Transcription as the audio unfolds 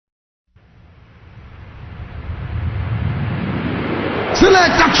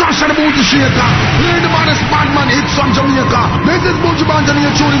Selector Trasha Buju shaker. Hear the baddest Badman hits from Jamaica. This is Buju Banton,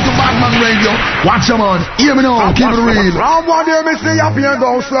 you're tuning to Badman Radio. Watch your man, hear me now, keep it real. From one day me see up here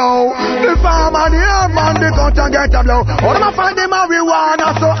go slow. The farmer, the airman, the country get a blow. All of my find the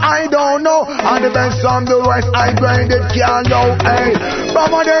marijuana, so I don't know. And the best from the west, I grind it, can't know. Hey, from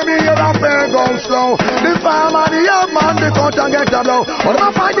one day me hear up here go slow. The farmer, the airman, the country get a blow. All of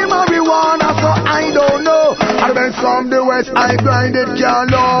my find the marijuana, so I don't know. And the best from the west, I grind it,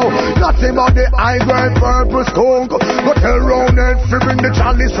 can't know. Nothing but the high grade purple skunk. Go tell round and bring the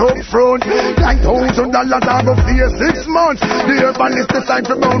chalice up front. $9,000 I go for 6 months. The herbalist decide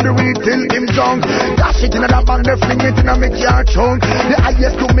to bound the weed till him drunk. Dash it in the bag, they fling it in a make your trunk. The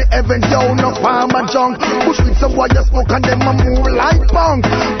highest to me heaven, yo, no farm and junk. Push with some boy you smoke and them a move like punk.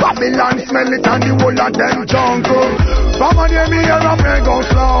 Babylon smell it and the whole of them junk. Farmer they me hear a play go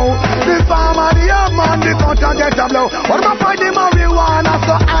slow. The farmer, the man, the country get a blow. What am I find the marijuana,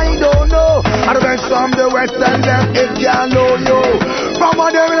 so I don't know. And the best from the west and them it can't know you.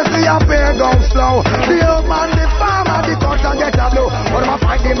 Farmer they will see a play go slow. The man, the farmer, the country get a blow. What am I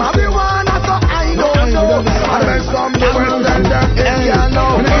find the marijuana, so I don't know. And the best from the west and them it can't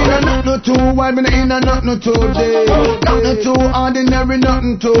know. Nothing too wild, me ain't nothing too day. Nothing too ordinary,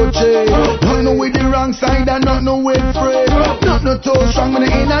 nothing too cheap. Nothing with the wrong side and nothing with free. Nothing too strong, me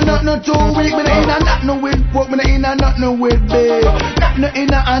ain't nothing too weak. Me ain't nothing with pork, me ain't nothing with big. Nothing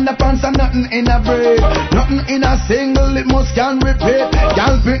in a underpants and nothing in a braid. Nothing in a single, it must can repeat.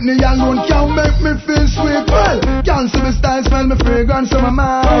 Y'all pick me alone, can't make me feel sweet. Well, y'all see me style, smell me fragrance on my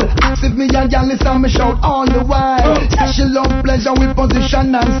mind. Ask if me and y'all listen, me shout all the while. She love pleasure with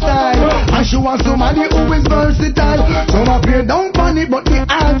position and style. And she wants somebody who is versatile. Some appear don't panic, but the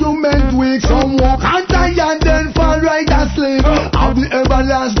argument weak. Some walk and die and then fall right asleep. Have the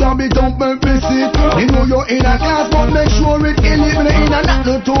everlasting bit don't make me sit. You know you're in a class, but make sure it in it. Me in a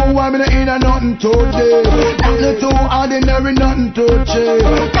nothing too wide, me in a nothing too deep. Nothing too ordinary, nothing too cheap.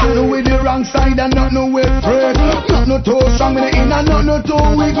 Nothing with the wrong side and nothing with free. Nothing too strong, me in a nothing too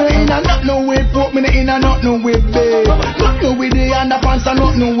weak. Me in a nothing with pork, me in a nothing with big. Nothing with the underpants and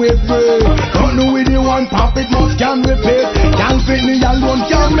nothing with bread. Nothing with the one pop, it must can repeat. Can't fit me alone,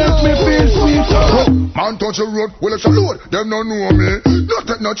 can't make me feel sweet. Man touch a road, well it's a load, them no know me. No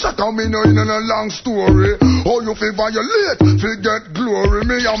take no check on me, no in a long story. Oh you feel violate, feel get glory.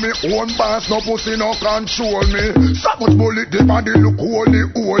 Me and me own boss, no pussy no control me. So much bullet, the body look holy,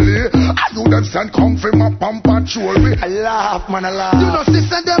 holy. I do them send come from my pump patrol me. I laugh, man, I laugh. You know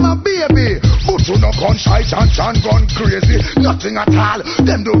sister, them a baby. But you no gun shy, and gun crazy. Nothing at all,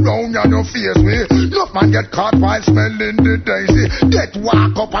 them do round and no face me. No man get caught while smelling the daisy. Death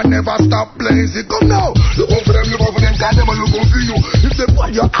walk up and never stop blazing. Come now, look out for them, God, them a look out for you. If they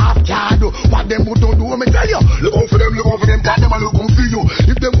put you half card, what them would don't do, me tell you. Look out for them, God, them a look out for you.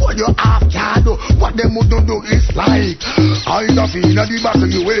 If they put you half card, what them would don't do is like eyes of in the back of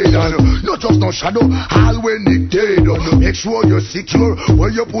your way, not just no shadow, all when it dead. Make sure you're secure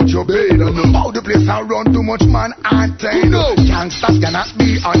where you put your bed. How the place around too much man and tail. Gangsters cannot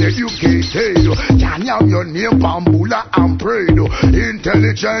be uneducated. Can you have your name Bambula and prayed?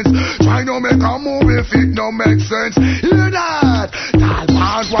 Intelligence, try to make a move if it don't make sense. Hear that? Tall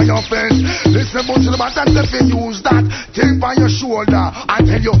man for your fence. Listen about the matter if you use that. Think by your shoulder. I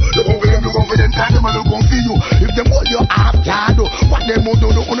tell you, look over them, God, them a look on for you. If them hold your half card, what them would do,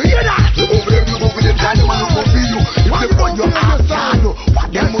 hear that? Look over them, God, them a look on for you. If them hold your half card, what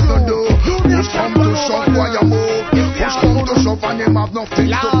them would do. Push come to shove while you move. Push come to shove and them have nothing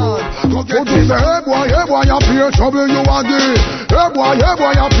to prove. Go get it. Hey boy, you fear trouble you again. Hey boy,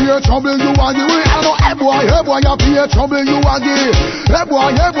 you fear trouble you again. Hey boy, you fear trouble you again. Hey boy,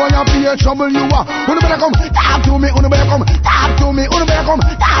 you fear trouble you are. Who better come talk to me? Who better come talk to me? Who better come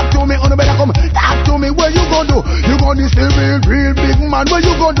talk to me? Who better come talk to me? Where you gonna do? You gonna stay real big man? Where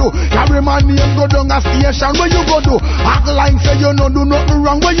you gonna do? Carry my name go down a station. Where you gonna do? Act like say you no do nothing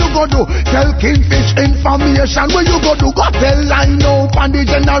wrong. Where you gonna do? Tell Kingfish information. Where you gonna do? Go tell line now pan the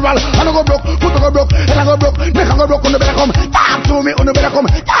general. I no go broke, foot go broke, head I go broke, neck I go broke. Who better come talk to me? Who better come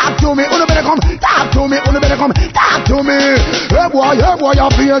talk to me? Who better come talk to me? Who better come talk to me? Hey boy, you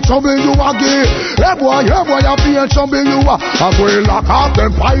fear trouble you again. Hey boy, you fear trouble you are. As we lock off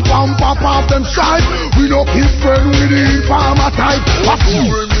them pipe and pop off them side. We no keep friend with the farmer type.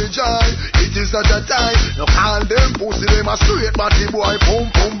 Bring me joy, it is at a time. No call them pussy, them a straight body boy. Pum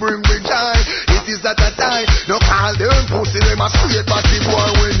pum bring me joy, it is at a time. No call them pussy, them a straight body boy.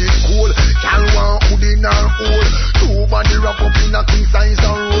 When it's cool, carry one hood in our hole. Two body wrap up in a king size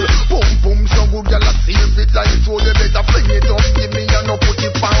and roll. Pum pum so good, y'all a save it like so. You better fling it up, give me and no put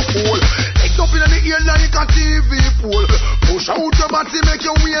it on hold. Take up in the air like a TV pole. Push out your body,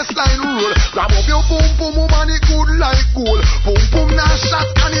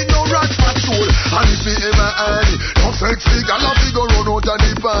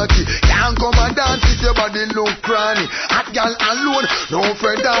 your body look cranny. Hot girl alone, no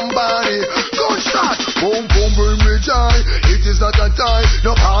friend and body. Gunshot, boom boom bring me joy. It is not a tie,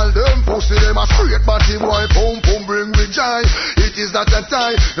 no call them pussy, them a straight body boy. Boom boom bring me joy. It is not a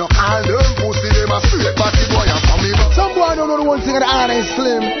tie, no call them pussy, them a straight body boy. And for me, some boy don't know the one thing of the honor is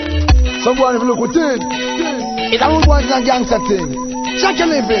slim. Some boy if you look with it, it's a rude boy, it's a gangster thing. Check your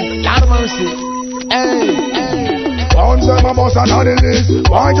living, Lord of mercy. Hey. On them a boss and on the list.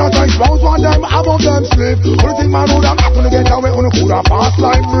 Why just expose one them above them slip? Only thing man would have not gonna get away on a cool fast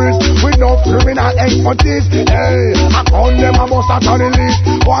like breeze. With no criminal expertise. Hey, on them a boss and on the list.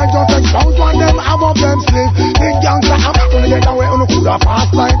 Why just expose one them above them slip? Think gangster I'm not gonna get away on a cool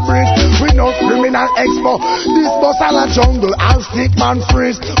fast like breeze. With no criminal expo. This boss all a jungle, I'll stick man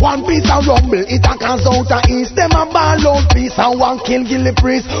freeze. One piece of rumble, it a cause out of east. Them a ball out piece and one kill gilly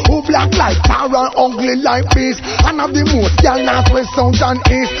priest. Who black like Tara, ugly like beast. And of the most young north, west, south and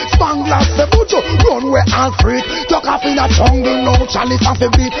east. Spanglers, the Buju, runway and freak. Talk off in a jungle, no chalice and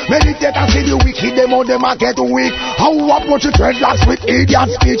beat. Meditate and see the wicked, them all them a get weak. How approach your dreadlocks with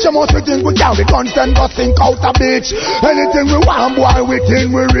idiot speech? You must be think we carry guns and go sink out a bitch. Anything we want, boy, we think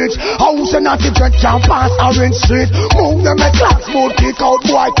we rich. How say not if dread can't pass Orange Street? Move them a class mode, kick out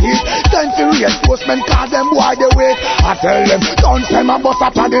boy kids. Send for reinforcement, call them boy they wait. I tell them, don't send my boss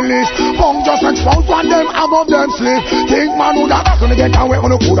up on the list. Bong just expose one them above them sleep. Think man who that gonna get away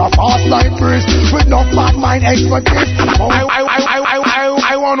on a coulda fast like breeze with no bad mind expertise.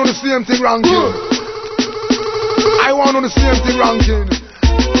 I want on the same thing ranking. I want on the same thing ranking.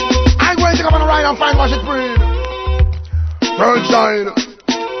 I'm going to come on a ride and find wash it free. Third child,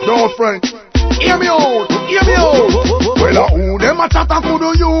 no friend. Hear me out, hear me out. Well, who them a chat and could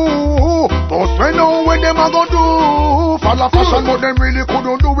do you? But we know when them a go do. Follow fashion, but them really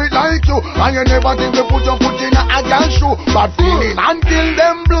couldn't do it like you. And you never think they put your foot in a girl shoe. Bad feeling until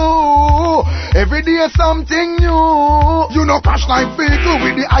them blue. Every day something new. You know crash like vehicle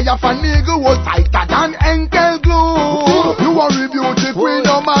with the eye of a nigga was tighter than ankle glue. You are beauty queen,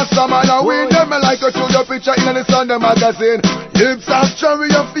 no master man. And with them I like to show your picture in the Sunday magazine. Lips of cherry,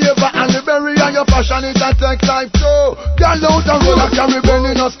 your favor and the berry. And your fashion it a take life too. Girl out and roll a carry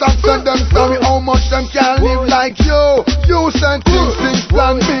belly, no stop send them story how much them can live like you. You send things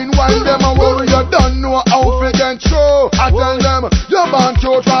plan, meanwhile them a worry you don't know how to get through. I tell them, you born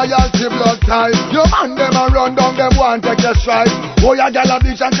cute royalty blood type. Your man them a run down, them want take your stride. Oh ya girl a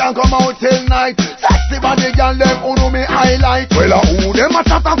bitch and can't come out till night. Sexy body girl them who know me highlight. Well who them a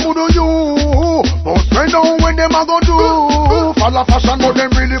chat and who do you? But we know when them a go do. Follow fashion but them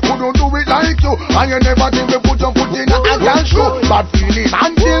really couldn't do it like you. And you never think we put your foot in a girl shoe. Bad feeling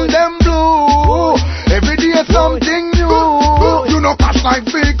until them blue. Every day something new. You know cash like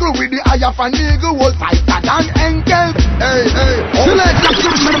vehicle with the eye of an eagle was tighter than ankle. Hey, hey. Select the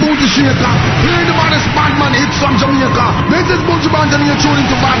section of the shaker. Hear the baddest Badman hits from Jamaica. This is Buju Banton and you're tuning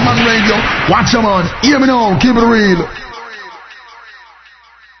to Badman Radio. Watch them on. Hear me now. Keep it real.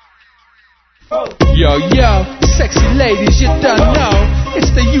 Yo, yo, sexy ladies, you don't know.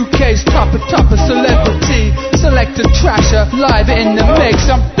 It's the UK's topper celebrity. Selector Trasha, live in the mix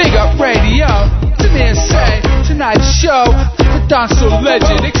on Big Up Radio. To me and say, tonight's show, the dancehall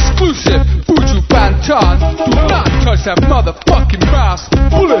legend, exclusive, Buju Banton. Do not touch that motherfucking mouse.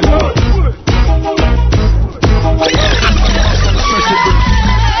 Bullet.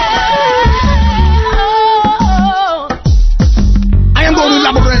 I am going to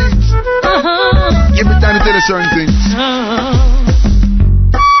elaborate. Every time you tell us certain things,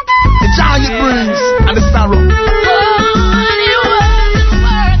 the joy it brings and the sorrow.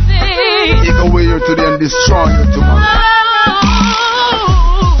 Take away you today and destroy you tomorrow.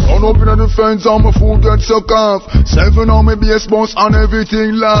 Run up in the fence and my food get suck off. 7 on my base boss and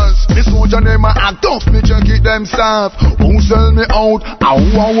everything last. Me soldier them a act tough, me check it them staff. Who sell me out, and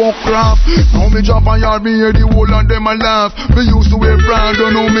who a walk craft. Now me drop a yard, me hear the whole of them a laugh. Me used to wear brand,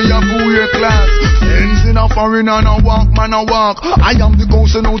 don't know me a full class. Ends in a foreign and a walk, man a walk. I am the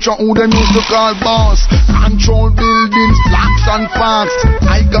ghost and ultra who them used to call boss. Control buildings, blocks and parks.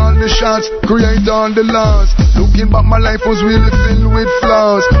 I call the shots, create all the laws. Looking back my life was really filled with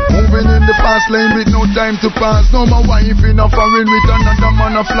flaws. Moving in the fast lane with no time to pass. No my wife in a foreign with another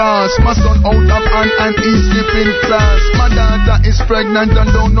man of flaws. My son out of hand and he's skipping class. My daughter is pregnant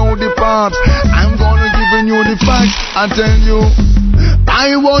and don't know the paths. I'm gonna giving you the facts. I tell you,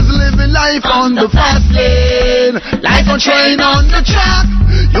 I was living life on the fast lane, like a train on the track.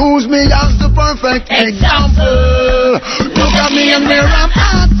 Use me as the perfect example. Look at me and where I'm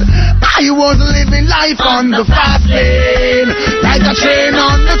at. I was living life on the fast lane, like a train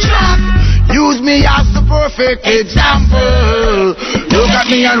on the track. Use me as the perfect example. Look at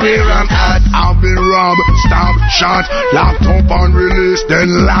me and where I'm at. I've been robbed, stopped, shot, locked up and released, then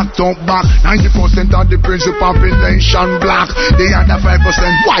locked up back. 90% of the principal population black. The other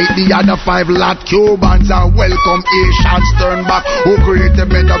 5% white, the other 5 lot. Cubans are welcome, Asians turn back. Who created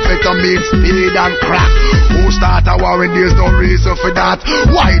methamphetamine, speed and crack? Who start a war when there's no reason for that?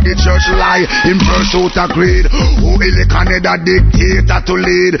 Why the church lie? Him church out a creed. Who elect Canada dictator to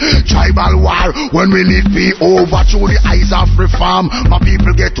lead? Tribal war when we need be over. Through the eyes of reform, my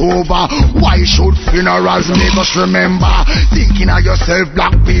people get over. Why should funerals make us remember? Thinking of yourself,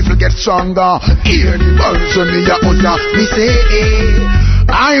 black people get stronger. Hear the words of me, me say,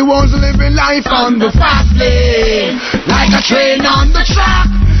 I was living life on the fast lane, like a train on the track.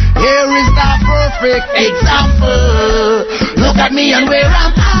 Here is the perfect example. Look at me and where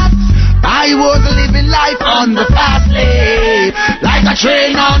I'm at. I was living life on the fast lane, like a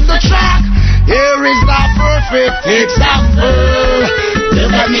train on the track. Here is the perfect example.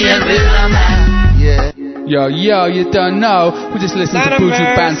 Look at me and where I'm at. Yeah. Yo, you don't know. We're just listening to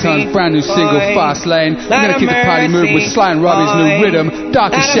Buju Banton's brand new single, Fast Lane. We're gonna keep the party moving with Sly and Robbie's new rhythm,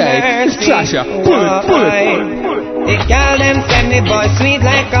 Darker Shade. It's Trasha. Bullet. The girl them send me boy sweet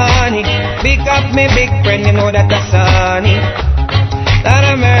like honey. Pick up me big friend, you know that that's sunny. Lot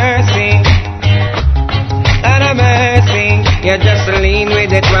of mercy. Lot of mercy. You just lean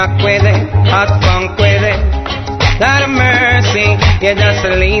with it, rock with it, hot funk with it. Lot of mercy, you just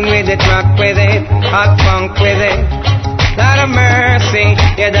lean with it, rock with it, hot funk with it. Lot of mercy,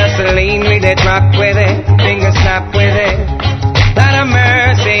 you just lean with it, rock with it, finger snap with it. Lot of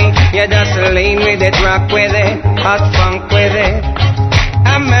mercy, you just lean with it, rock with it, hot funk with it.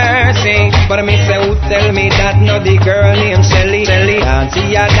 Have mercy, but me say who tell me that no the girl named Shelly. And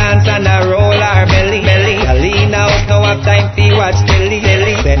she a dance and a roll her belly. I lean out, no have time to watch telly.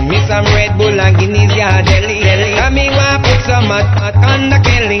 Send me some Red Bull and Guinness, yeah, deli. And me want put some hot on the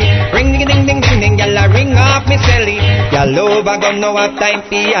Kelly. Ring ding ding ding ding, y'all ring off me celly. Y'all over gon' no have time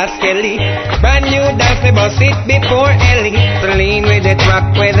to ask Kelly. Brand new dance me bust it before Ellie. So lean with it,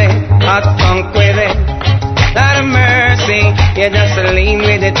 rock with it, hot funk with it. Lot of mercy, you just lean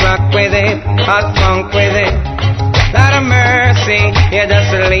with it, rock with it, hot funk with it. Lot of mercy, you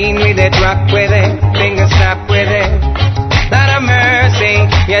just lean with it, rock with it, finger snap with it. Lot of mercy,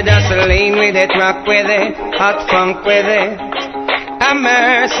 you just lean with it, rock with it, hot funk with it. Have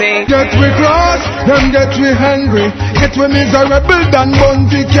mercy. Get we cross, them get we hungry. Get we miserable than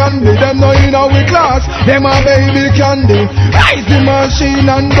Bunty candy. Them no in our class, them a baby candy. Rise the machine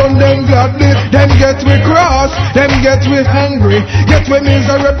and done them gladly. Them get we cross, them get we hungry. Get we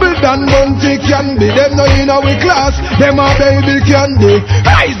miserable than Bunty candy. Them no in our class, them a baby candy.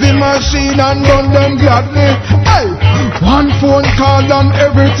 Rise the machine and done them gladly. Hey, one phone call and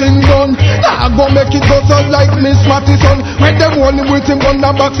everything done. Nah, go make it go so like Miss Mattison. When them want with him gun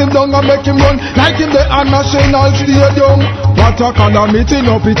and box him down and make him run like in the National Stadium. What a calamity,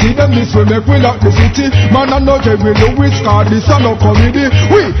 no pity. Them this will make we lock the city. Man and no Jerry Lewis, cause this a no comedy.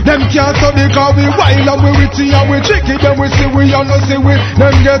 We, them can't stop because we wild and we witty and we tricky. Then we see we and no see we.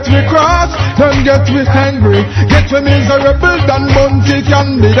 Them get we cross, them get we hungry. Get we miserable than Bunty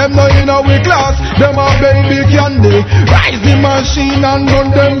candy. Them no in our class, them a baby candy. Rise the machine and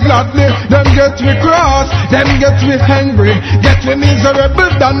run them gladly. Them get we cross, them get we hungry. Get we miserable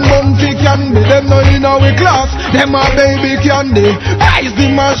than Bunty candy. Them no in our class, them a baby candy. Rise the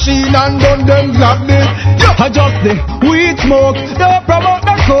machine and run them gladly. I just the weed smoke, don't promote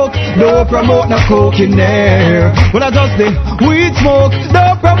no coke, don't promote no coke in there. Well, I just the weed smoke,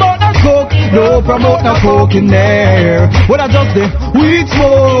 don't promote no coke, don't promote no coke in there. Well, I just the weed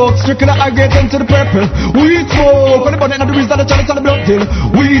smoke, strictly I get into the purple. Weed smoke, when the body and the reason the chalice on the blood till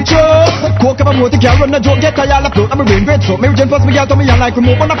weed choke. Coke up a motor, can't run a joke, get a y'all afloat. I'm a rain red soap, Mary Jane first me out on me and like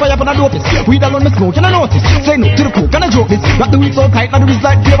remote on a fire on a dope. Weed alone me smoke and I notice. Say no to the coke and I joke this. Wrap the weed so tight, now the reason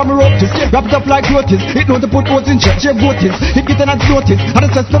like flavor me rope this. Wrap it up like notice. It know to put oats in church, shave goatis. It get an notice. And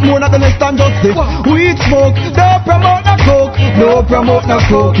it's just more not the less than justice. Weed smoke, don't promote no coke, don't promote no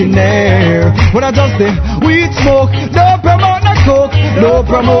coke in there. When I just say weed smoke, don't promote no coke, don't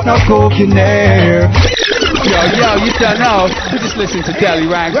promote no coke in there. Yo, you don't know. We're just listening to Deli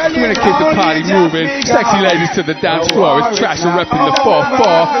Rank. We're gonna keep the party moving. Sexy ladies to the dance floor. It's Trasha repping the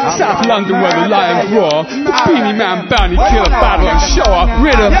 4-4. South London where the lions roar. The Beanie Man bounty killer battle and show up.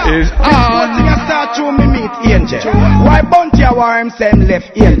 Rhythm is on. I start to me meet Angel. Why Bunty a war him send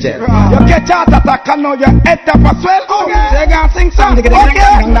left Angel? You get out attack and now your head up as well. They gonna sing song. Okay.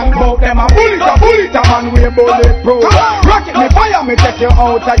 About them a bullet a man we bulletproof. Rocket me fire me take you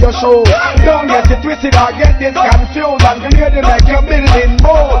out of your show. Don't get it twisted or get this confused and grenade like you're building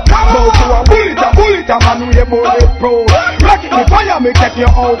boat. Go to a bullet a man we bulletproof. Rocket me fire, me take you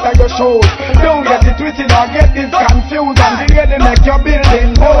out of your shoes. Don't get it twisted or get this confused and delay to make your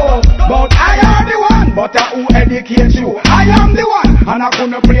building move. But I am the one, but who educates you? I am the one, and I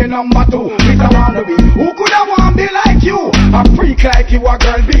couldn't play number two. Mr. Wannabe, who could have want be like you? A freak like you, a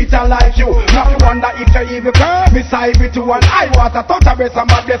girl beater like you. Now you wonder if you even curve beside me too. And I was a touch of it, and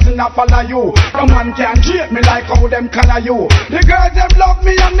my blessing I follow you. The man can't treat me like how them color you. The girls them love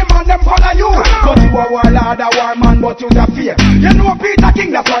me and the man them follow you. But you a warlord, a war man, but you the fear. You know Peter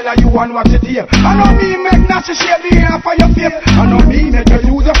King, that's why you want watch it here. I know me make Nashi shade the hair for your face. I know me make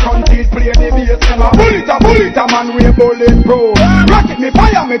you use the front teeth, play the bass. A bullet, a man with a bullet bro. Rocket me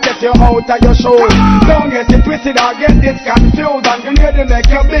fire, me take you out of your show. Don't get it twisted or get this confused and you need to make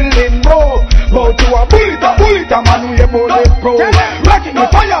your building move. But you a bullet, a man with a bullet bro. Rocket me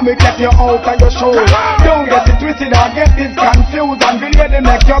fire, me take you out of your show. Don't get it twisted or get this confused and you need to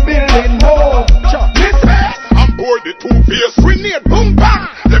make your building move. I'm bored the two-face, grenade, boom, bang.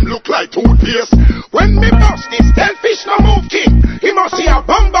 Them look like toothpaste. When me bust this selfish no move king, he must see a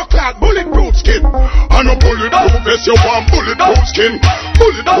bomber-clad bulletproof skin. And a bulletproof vest, you want bulletproof skin.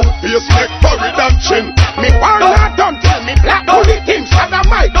 Bulletproof face, neck, forehead and chin. Me war not done, tell me black bullet him. Son of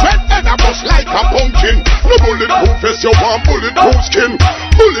my dread head a bust like a pumpkin. No bulletproof vest, you want bulletproof skin.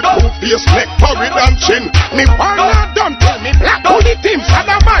 Bulletproof face, neck, forehead and chin. Me war not done, tell me black bullet him.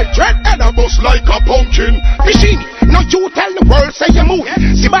 Son of my dread head a bust like a pumpkin. Fishini, now you tell the world say you moody.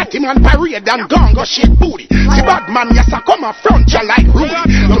 See Batman parade and gongo shit booty. See Badman, yes I come a front you like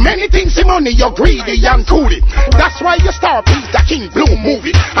Rudy. No many things in money you're greedy and coolie. That's why you star Peter King Blue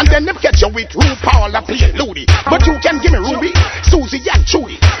movie. And then them catch you with RuPaul and play Ludi. But you can give me Ruby, Susie and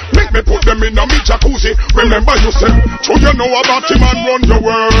Judy. Make me put them in a me jacuzzi. Remember you said, so you know about him and run your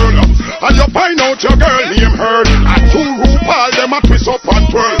world. And you find out your girl name heard. And two RuPaul them a twist up and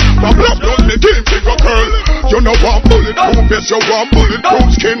twirl. The blood done the game figure curl. You know want bulletproof vest, you want bulletproof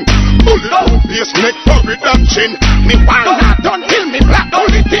skin. Bulletproof face, neck, forehead and chin. Me want not done kill me black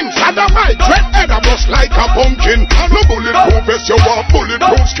bullet him. Shadow my dread head a bust like a pumpkin. No bulletproof vest, you want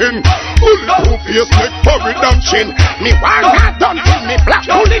bulletproof skin. Bulletproof face, neck, forehead and chin. Me want not done kill me black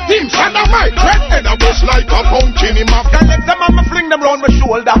bullet him. Shadow my dread head a bust like a pumpkin. Him off the legs, them and me fling them round my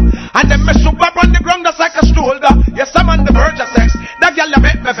shoulder. And then me shoot up on the ground just like a stroller. Yes, I'm on the verge of sex. That girl you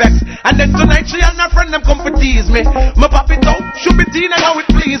make me vex. And then tonight she and her friend them come for tease me. My pop it out, should be teen and how it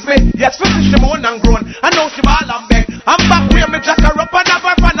please me. Yes, we see she moan and groan, and now she ball and beg. I'm back where me jack her up and have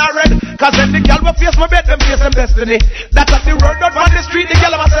her fan her red. Cause when the girl will face my bed, them face them destiny. That's at the word out on the street, the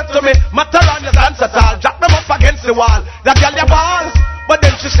girl ever said to me, matter on your dance at all, jack them up against the wall. That girl you ball, but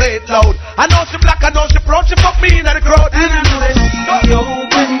then she say it loud. I know she black, I know she proud, she fuck me in the crowd. And I know that she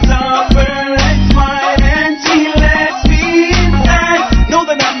opens up her legs wide and she lets me inside. Know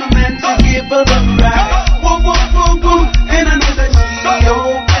that I'm the man to give her the ride. And I know that she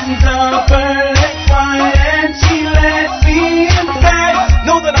opens up her legs wide and she lets me inside.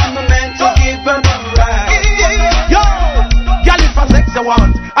 Know that I'm the man to give her the ride. Yo, girl, if I sex you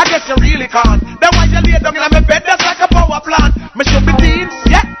want, I guess you really can't. Then why you lay down in my bed, that's like a power plant. Me should be teen,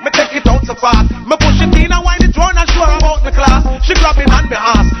 yeah, me take it out so fast. Me push it in and wind it round and show her about the class. She grab it on my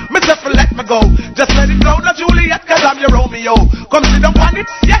ass, me say let me go. Just let it go, not Juliet, cause I'm your Romeo. Come sit down on it,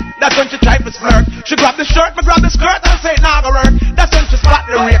 yeah, that's when she try to flirt. She grab the shirt, me grab the skirt and say nah go work. That's when she spot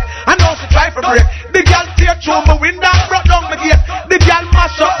the rape. I know she try for break. The girl tear through my window and broke down my gate. The girl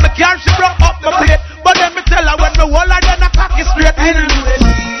mash up my car, she broke up my plate. But then me tell her when me hold her, then I cock it straight. And I know that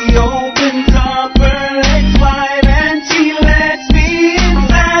she opens up her legs wide and she lets me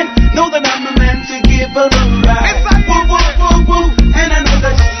inside. Know that I'm the man to give her the ride. Woo, woo, woo, woo. And I know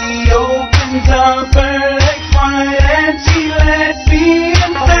that she opens up her legs wide and she lets me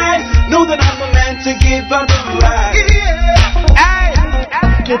inside. Know that I'm the man to give her the ride.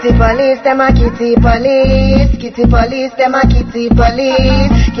 Kitty police, them a kitty police. Kitty police, them a kitty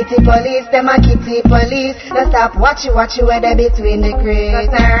police. Kitty police, them a kitty police. Now stop watch you where they between the crease.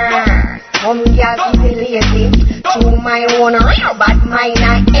 Some girl keep it lazy. To my own real bad mind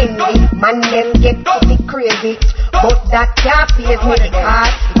and envy. Man them get pretty crazy. But that can't faze me because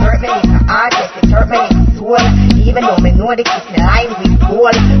it hurt me like a heart, yes it hurt me like a soul. Even though me know they keep me line with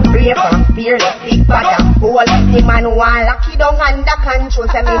gold. Brave and fearless, big bad and bold. The man who want lucky down under control.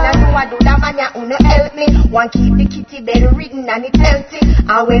 Say me not know I do that man ya who no help me. Want keep the kitty bed ridden and it healthy.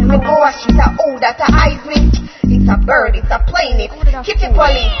 And when me go a street I oh that a eyes me. It's a bird, it's a plane, it's kitty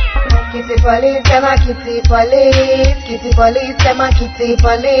police. Kitty police, them a kitty police. Kitty police, them a kitty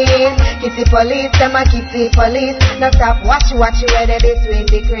police. Kitty police, them a kitty police. Now stop watch you where they between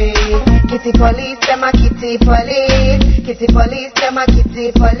the crease. Kitty police, them a kitty kitty police. Kitty police, them a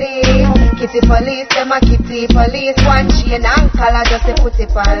kitty police. Kitty police, them a kitty police. One chain and collar just to put it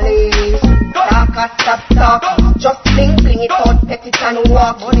police. Talker, stop talk. Just fling it out, pet it and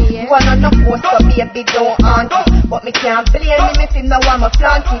walk. You wanna no post so baby don't aunt it. But me can't blame me if him no want me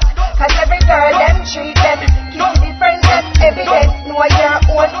flaunt it. Cause every girl them treat them kitty different, that's evidence. Know your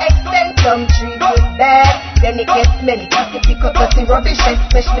own extent, some treat it bad. Then it gets smelly. Kitty pick up the rubbish,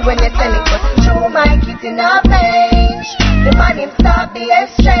 especially when you're selling. But true my kitty not range. The man him start be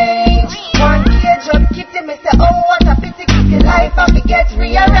exchange. One cage up kitty, me say, oh what a pity kitty life, I be get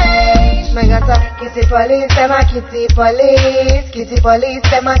rearranged. My got a kitty police, them a kitty police. Kitty police,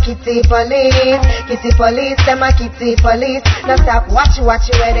 them a kitty police. Kitty police, them a kitty police. Now stop watch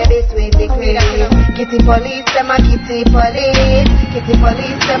where they between the crease. Kitty police, them a kitty police. Kitty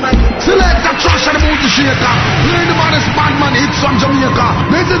police, them a kitty. Select the Trasha Buju shaker. Play the man is Badman, hits from Jamaica.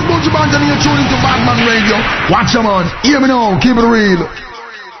 This is Buju Banton, you're tuning to BADMAN Radio. Watch your man, hear me now, keep it real.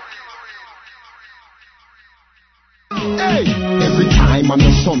 Hey. Every time I'm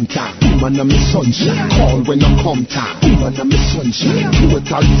a sometime, man I'm a sunshine. Call when I come time, man I'm a sunshine.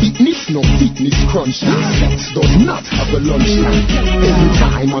 Total fitness, no fitness crunch time. Sex does not have a lunchtime. Every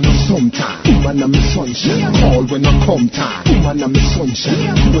time I'm a sometime, man I'm a sunshine. Call when I come time, man I'm a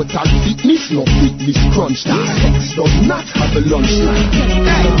sunshine. Total fitness, no fitness crunch time. Sex does not have a lunchtime.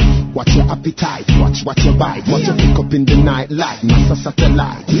 Hey. Watch your appetite, watch what you bite. Watch you pick up in the night light, NASA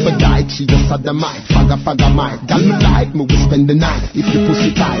satellite. If I died, she just had the mic, faga mic. Gal me like, me will spend the night. If you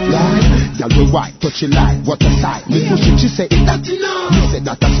pussy tight, right? Gal will white, touch your light, what a sight. Me push it, she say, is that enough? Me say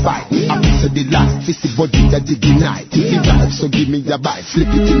that a spite. I piece of the light, fist body that dig night. If you vibe, so give me your bite, slip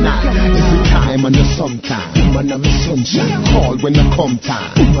it tonight. Every time and the sometime, man I'm a sunshine. Call when I come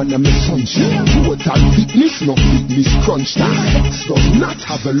time, man I'm a sunshine. Total fitness, no fitness crunch time. Sex does not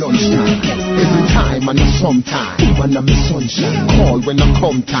have a lunch. Every time and a sometime, man I'm a sunshine. Call when I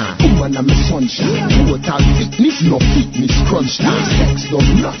come time, man I'm a sunshine. Total fitness, no fitness crunch time. Sex does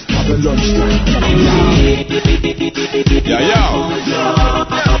not have a lunch time. Yo.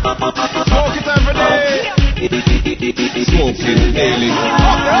 Smoke it every day. Smoke it daily.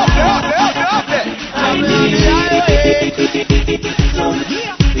 Up there.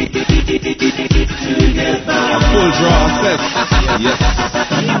 Full draw set. Yes.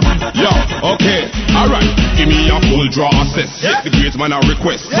 Yo, okay, alright. Give me a full draw assess. Yeah. The great man I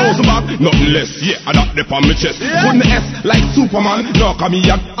request. Thousand back, nothing less. Yeah, I got the on my chest. Put the S like Superman. No, call me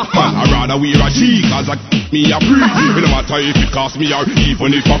a man. I rather wear a G, cause I me a free. It no matter if it cost me or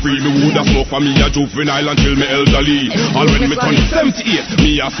even if I free. Me woulda smoke for me a juvenile until me elderly. Already me turn 78.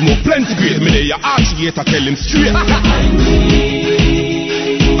 Me a smoke plenty great. Me dey a archgate I tell him straight.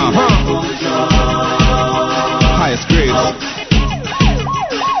 Highest grades.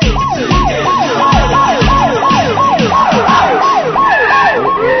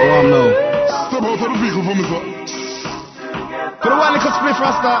 Step out of the vehicle for me, sir. Could I want to split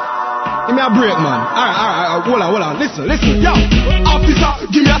Rasta? Give me a break, man. Alright, hold on. Listen. Yo, officer,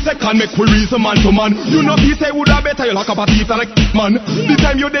 give me a second, make we reason man to man. You know, he say woulda better you lock up a teeth and a man. The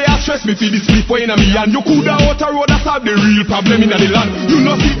time you there stress me for this split for in a me and you coulda out a road that solve the real problem in the land. You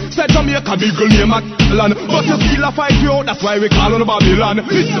know, see, said Jamaica big girl name at land, but you still a fight you out, that's why we call on Babylon.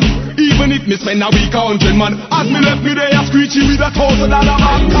 Listen, even if me spend a week 100 man, as me left me there screechy with $1,000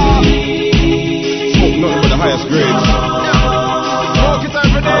 back car. Smoke nothing but the highest grades. Smoke it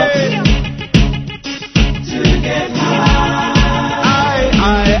every day.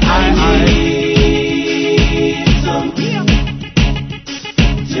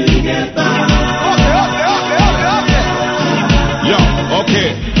 Yo, okay,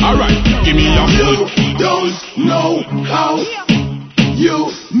 alright, give me your You don't know how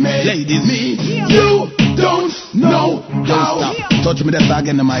you make Ladies. me. You don't know how. Touch me that bag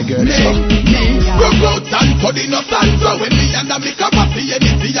in the mic, girl. Make me broke out and putting up and throwing me and I make a coffee and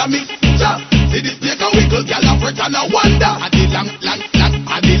it's a mixture. See this take a wiggle, girl, a fresh and a wonder. A the long.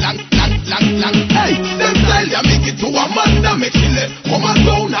 Hey, them style ya make it to Amanda. Make she let come and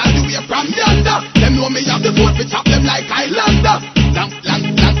down all the way from yonder. Them know me have the foot, we chop them like Highlander. Long.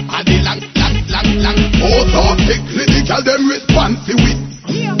 A the long. Oh, so thickly, the girl them responsive with.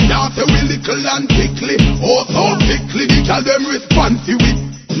 Now say we little and thickly. Oh, so thickly, the girl them responsive with.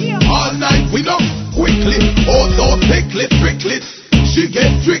 All night we know quickly. Oh, so thickly, strictly. She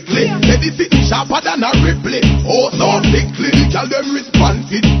get strictly. Lady sitting sharper than a Ripley. Oh, so thickly, the girl them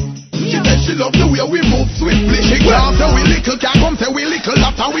responsive. She said she love the way we move swiftly. She can't say we little, can't come say we little.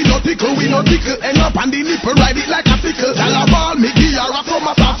 After we no tickle, hang up on the nipple, ride it like a tickle. Tell her ball, me give her a from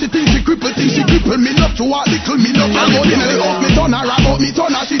a top. She think she cripple me not to a little, me not. I go in the house, me turn her about, me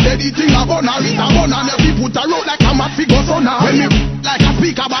turn her pada, she said the thing a bun, it a bun, and if you put a road like a mat figure son. When me like a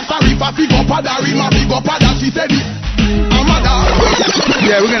speaker, but a riff a figure pada, rim a figure pada, she said it.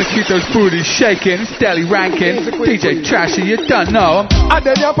 Yeah, we're gonna keep those booties shaking. It's Deli Rankin, DJ Trasha, you don't know. And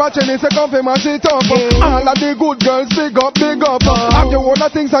then you're watching this, come from my shit up. All of the good girls, big up, big up. Have you one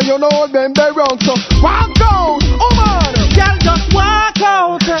of things and you know them they wrong. So walk out, oh man, girl just walk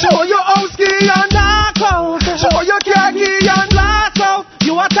out. Show your house key and knock out. Show your car key and blast out.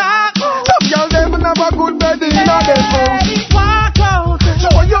 You attack. Some girls them never good bed in them house. Walk out.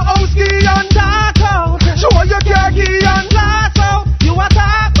 Show your house key and knock out. Show your car key and blast out. You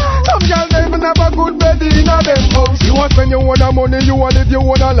attack. Some girls them never good bed in them house. You want spend your own money, you want live your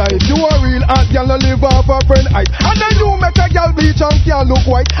own life. You a real hot girl, no live off a friend height. And then you make a girl bleach and can't look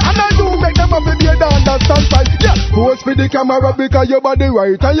white. And then you make them have to be a understand fight. Yeah, pose for the camera because your body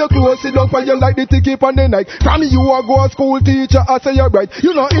right. And your clothes sit down for you like the ticket on the night. From you a go a school teacher, I say you're right.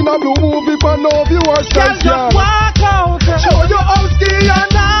 You know in a blue movie, but no view or stress. Girl, just walk out. Show your house key and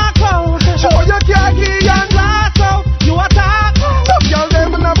knock out. Show your car key and blast out. You attack. Some girl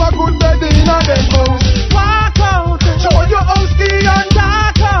them never good bed in a them house. Walk out. Show your house key and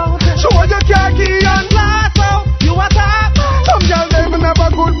knock out. Show your car key and blast out. You attack. Some girl them never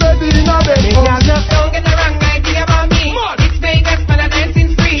good bed in a them house. Don't get the wrong idea about me. It's Vegas, but I'm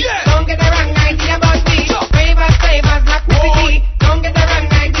dancing free. Don't get the wrong idea about me. Ravers, flavors, not pretty. Don't get the wrong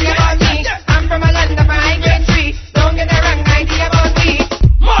idea about me. I'm from a land of high grade tree. Don't get the wrong idea about me.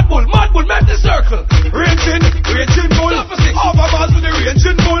 Mad bull, make the circle. Raging bull. Overballs with the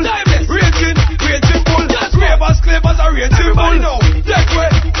raging bull. Raging bull. Clavers are raging bull. Take away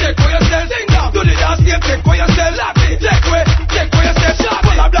yourself. Do the dance game, take away yourself. Take away yourself.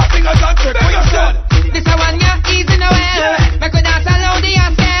 Pull up black fingers and take away yourself. This a one ya easy no well. Make we dance alone the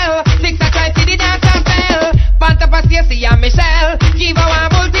yourself. Six a try to the dance and fell. Pant up a Stacy and Michelle. Give a one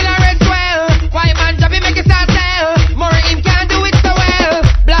bull till a red swell. Why man drop it make it start sell. More him can't do it so well.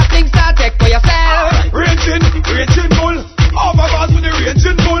 Black things start take for yourself. Raging bull. Overballs with the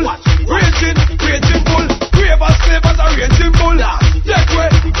raging bull. Raging bull. Clavers are raging bull.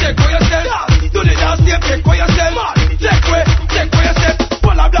 Take away yourself. Do the dance game, take away yourself. Take away yourself.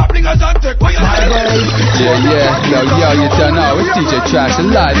 Pull up black fingers and take away yourself. Yeah, yo, you don't know. It's DJ Trasha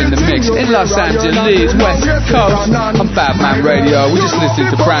live in the mix in Los Angeles, West Coast on BADMAN RADIO. We're just listening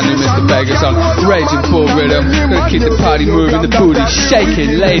to brand new Mr. Vegas on Raging Bull Rhythm. Gonna keep the party moving, the booty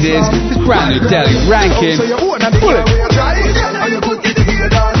shaking, ladies. This brand new Deli Rankin. Pull it.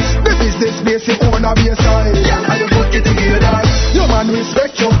 This place you own a baseline. And you put it together. Your man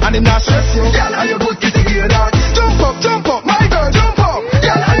respect you and him not stress you. And you put it together. Jump up, my girl, jump up.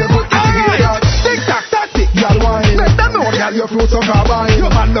 And you put it together. Tick tock, tactic, girl wine. Let them know, girl, your fruits are carbine. Your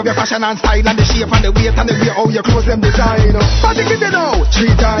man love your fashion and style and the shape and the weight and the way how your clothes them design. Party get it out 3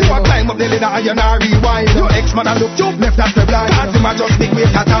 times. You a climb up the ladder and you not rewind. Your ex-man a look you left at the blind. Cause him a just big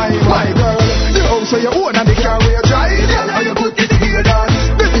waste of time. My girl, the house where you own and the car where you drive. And you put it together.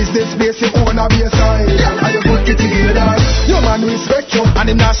 This place you own a baseline. And you put it together. Your man respect you and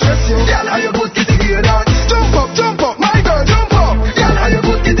him not stress you. And you put it together. Jump up, my girl, jump up. And you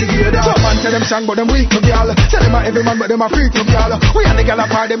put it together. Some man tell them strong but them weak to girl. Tell them a every man but them a freak to girl. We and the girl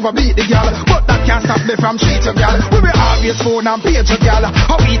apart them go beat the girl. But that can't stop me from treat to girl. We will always phone and page to girl.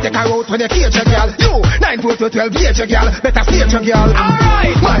 How we take her out when you cage a girl. You 9 4 to 12 age a girl. Better stage a girl.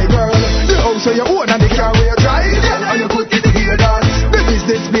 Alright, my girl. The house where you own and the car where you drive. And you put it together.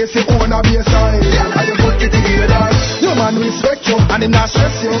 This place you own a baseline. And you put it together. Your man respect you and him not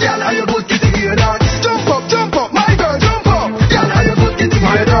stress you. And you put it together. Jump up, my girl, jump up. And you put it together.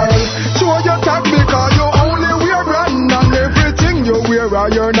 My girl, show your tag because you only wear brand. And everything you wear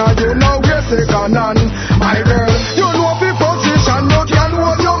iron and you know wear second hand. My girl, you know the position you can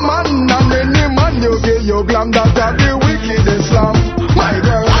hold your man. And any man you get your glam that the wickedest slam. My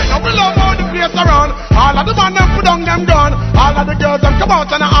girl, I know we love all the place around. All of the man them put down them gun. All of the girls them come out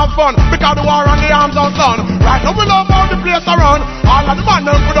and have fun. Because the war on the arms out done. Right now we love all the place around. All of the man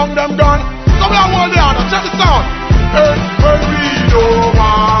them put down them gun. So we are all the other. Check the sound. Hey, we don't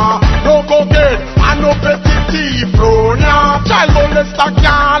want no cocaine and no petty thief, Ronya. Child molester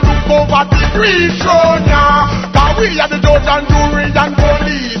can't look over the green, Ronya. Cause we are the judge and jury and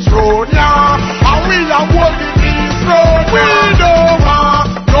police, Ronya. And we are all the peace, Ronya. We don't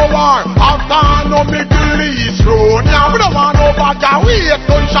want no war after no Middle East, Ronya. We don't want no bad guy, we hate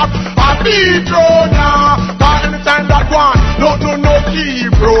gunshot and beat, Ronya. Cause anytime that one, no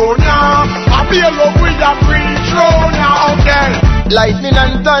keep, Ronya. I feel love with a preach, Ronya, okay. Lightning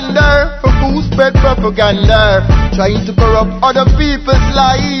and thunder for boost bad propaganda, trying to corrupt other people's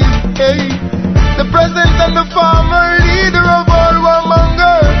lives. Hey, the president and the former leader of all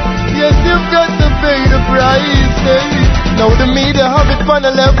warmongers rise. Now the media have it on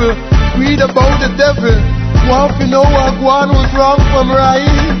a level. Read about the devil. Want to know what one was wrong from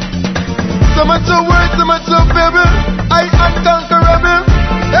right. So much of words, so much of pebble. I am conquerable.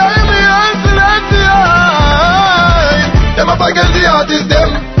 Hey, me isolate. Them up against the artist, them.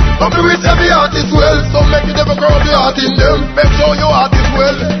 But we wish every artist well. So make it never grow the art in them. Make sure your art is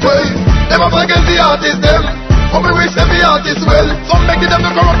well. Hey, them up against the artist, them. But we wish every artist well. So make it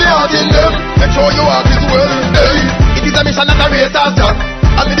never grow the art in them. Make sure your art is well. Hey, it is a mission and a race after.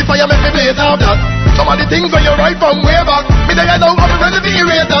 And me the fire make me blaze out that. Some of the things when you write from way back, me they know I'm ready to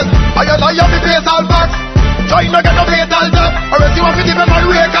erase that. I lie on the face all facts. Try not get no fatal top. Or else you want to give them my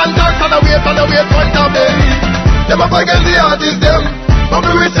way contacts. And I wait on top, baby. Them up against the artist, them. But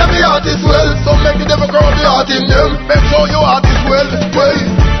we wish every artist well. So make it never grow the art in them. Make sure your art is well.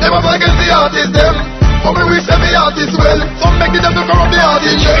 Them up against the artist, them. But we wish every artist well. So make it never grow the art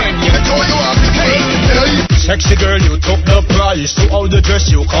in them. Make sure your art is well. Sexy girl, you took the prize. To all the dress,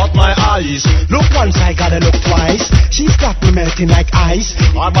 you caught my eyes. Look once, I gotta look twice. She's got me melting like ice.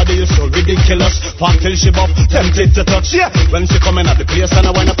 Her body is so ridiculous. Fat till she buff, tempted to touch. Yeah, when she coming at the place and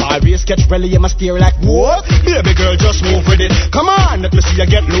I wanna party, sketch belly, you must stare like what? Baby girl, just move with it. Come on, let me see you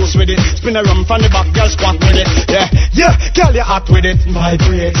get loose with it. Spin around from the back, girl, squat with it. Yeah, girl, you're hot with it.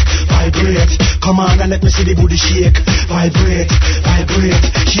 Vibrate, vibrate. Come on and let me see the booty shake. Vibrate, vibrate.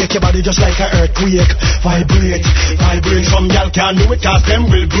 Shake your body just like an earthquake. Vibrate, vibrate. Some y'all can't do it cause them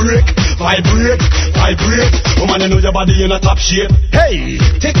will break. Vibrate, vibrate. Woman, you know your body in a top shape. Hey,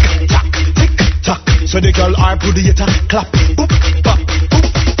 tick tock, tick tock. So the girl are pretty clap, boop, bop,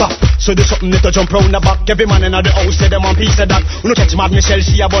 boop, bop. So there's something little jump round the back. Every man in the house say them one piece of that. When you catch Mad Michelle,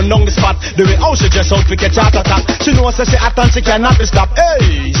 she a bun down the spot. The way how she dress out for get heart attack. She knows that she hot and she cannot be stopped.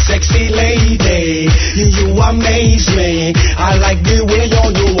 Hey, sexy lady, you amaze me. I like the way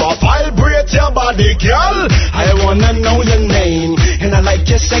you are. Vibrate your body, girl. I wanna know your name, and I like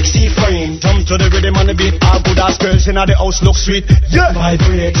your sexy frame. Come to the rhythm and the beat. All good ass girls in the house look sweet. Yeah,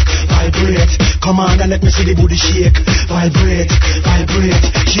 vibrate, vibrate. Come on and let me see the booty shake. Vibrate, vibrate.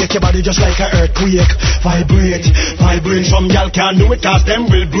 Shake your body just like an earthquake. Vibrate, vibrate. Some y'all can't do it cause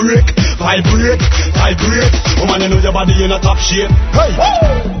them will break. Vibrate, vibrate. Woman, you know your body in a top shape. Hey.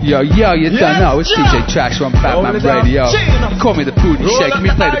 Yo, you don't know. It's DJ Trasha on Batman Radio. Call me the booty shake.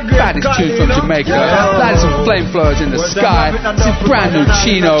 Me play the baddest tunes from Jamaica. Light some flamethrowers in the sky. This brand new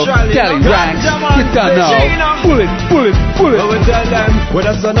Chino, Delhi ranks. You don't know. Bullet. I tell them,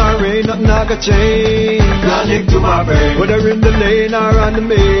 whether sun or rain, nothing I got change. Granic to my brain. Whether in the lane or on the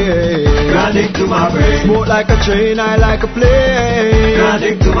main. Granic to my brain. Smoke like a train, I like a plane.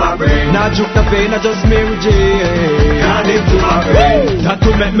 Granic to my brain. Not juke the pain, I just Mary Jane. Granic to my brain. Not to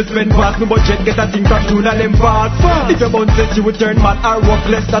make me spend past my budget, get a thing from soon and them fast. If your bun says you would turn mad or walk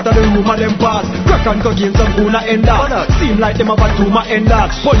less out of the room and them pass. Crack and cocaine, some gonna end that. Seem like them have a tumor end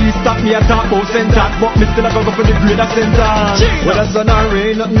that. Police stop me at talk about sentence, but me still a go for the grade of sentence. Whether sun or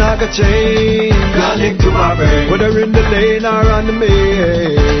rain, nothing I got change. Granic to my brain. Whether in the lane or on the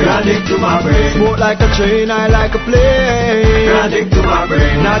main. Granic to my brain. Smoke like a train, I like a plane. Granic to my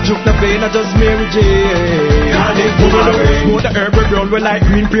brain. Not juke the pain, I just Mary Jane. Granic to my brain. Smoke the herb brown, we like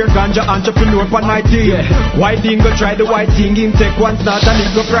green, pear, ganja, entrepreneur on my team. White thing, go try the white thing, him take one start and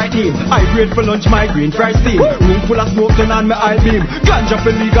it go fright him. I grade for lunch, my green fry steam. Room full of smoke, turn on my eye beam. Ganja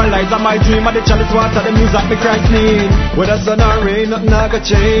for legalize on my dream, and the chalice water, the music me Christ name. Whether sun or rain, nothing I got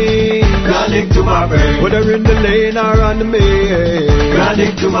change. Granic to my brain. Whether in the lane or on the main.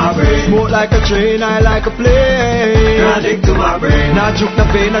 Granic to my brain. Smoke like a train, I like a plane. Granic to my brain. Not juke the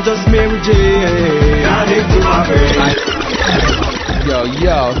pain, I just Mary Jane. Granic to my brain. Yo,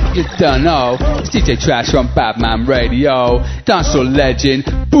 you don't know. It's DJ Trasha on Batman Radio. Dancehall legend,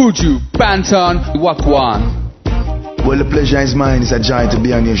 Buju Banton. What one? Well, the pleasure is mine. It's a joy to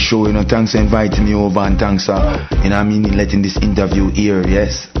be on your show. Thanks for inviting me over and thanks for, letting this interview here.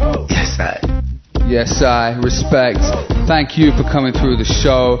 Yes, I respect. Thank you for coming through the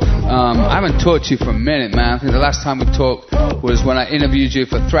show. I haven't talked to you for a minute, man. I think the last time we talked was when I interviewed you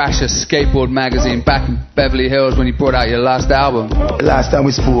for Thrasher Skateboard magazine back in Beverly Hills when you brought out your last album. Last time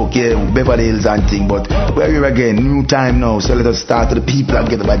we spoke, Beverly Hills and thing, but we're here again, new time now, so let us start to the people and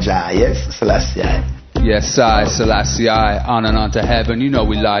get the baja, yes? Selassie. Yes, Selassie, on and on to heaven. You know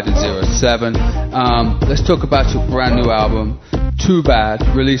we live in 07. Let's talk about your brand new album, Too Bad,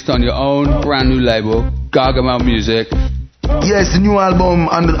 released on your own brand new label, Gargamel Music. Yes, the new album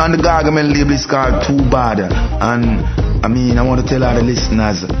on the Gargamel label is called Too Bad. And I want to tell all the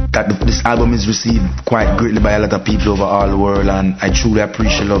listeners that this album is received quite greatly by a lot of people over all the world, and I truly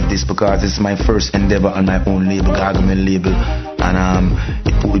appreciate this because it's my first endeavor on my own label, Gargamel label, and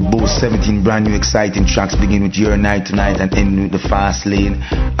it with both 17 brand new exciting tracks, begin with Your Night Tonight and end with The Fast Lane.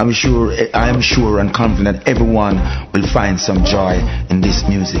 I am sure and confident that everyone will find some joy in this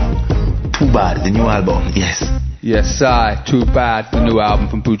music. Too Bad, the new album, yes. Yes, Too Bad, the new album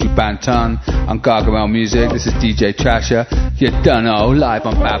from Buju Banton on Gargamel Music. This is DJ Trasha. You don't know, live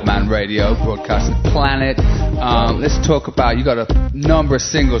on Badman Radio, broadcasting Planet. Let's talk about, you got a number of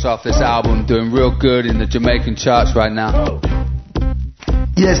singles off this album doing real good in the Jamaican charts right now.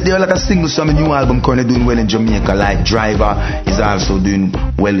 Yes, there are a lot of singles from the new album currently doing well in Jamaica, like Driver is also doing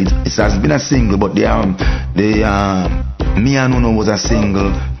well. It has been a single, but Me and Uno was a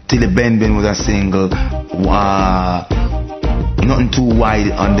single, Tilly Ben was a single, Nothing Too Wide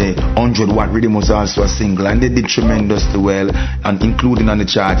on the 100-watt rhythm was also a single, and they did tremendously well, and including on the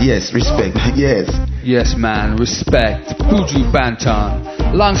chart. Yes, respect, yes. Yes, man, respect. Buju Banton,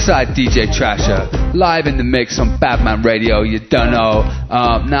 alongside DJ Trasha, live in the mix on Badman Radio, you don't know.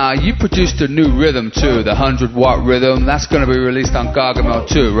 Now, you produced a new rhythm too, the 100-watt rhythm. That's going to be released on Gargamel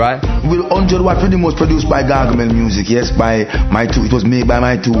too, right? Well, 100-watt rhythm was produced by Gargamel Music, yes, it was made by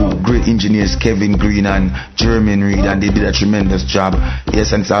my two great engineers, Kevin Green and Jermaine Reed, and they did a tremendous job.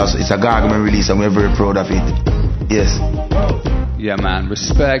 Yes, and it's a Gargamel release, and we're very proud of it. Yes. Yeah, man,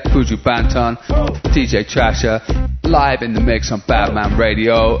 respect. Buju Banton, DJ Trasha, live in the mix on Badman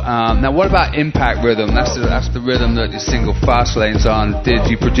Radio. Now, what about Impact Rhythm? That's the rhythm that your single Fast Lane's on. Did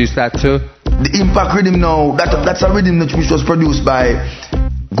you produce that too? The Impact Rhythm, no. That's a rhythm which was produced by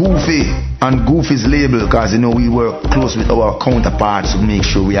Goofy and Goofy's label, because, we work close with our counterparts to make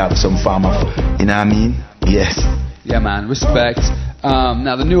sure we have some form of, you know what I mean? Yes. Yeah, man, respect.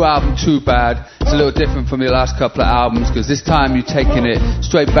 Now, the new album, Too Bad, is a little different from your last couple of albums, because this time you're taking it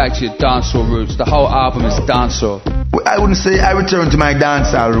straight back to your dancehall roots. The whole album is dancehall. Well, I wouldn't say I returned to my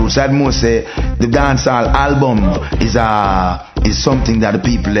dancehall roots. I'd more say the dancehall album is something that the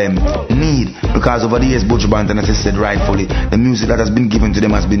people need, because over the years, Buju Banton, as I said rightfully, the music that has been given to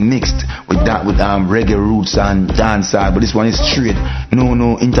them has been mixed with reggae roots and dancehall, but this one is straight,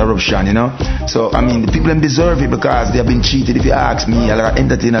 no interruption, So the people deserve it, because they have been cheated. If you ask me, a lot of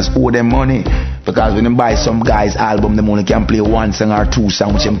entertainers owe them money, because when they buy some guy's album, they only can play one song or two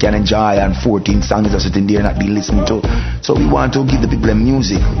songs which they can enjoy, and 14 songs are sitting there not being listened to. So we want to give the people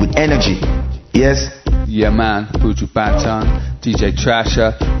music with energy. Yes? Yeah, man. Buju Banton, DJ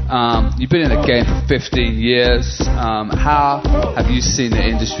Trasha. You've been in the game for 15 years. How have you seen the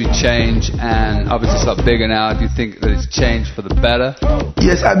industry change? And obviously it's a lot bigger now. Do you think that it's changed for the better?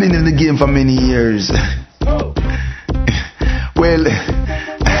 Yes, I've been in the game for many years. Well,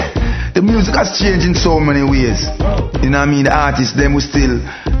 the music has changed in so many ways. The artists, them will still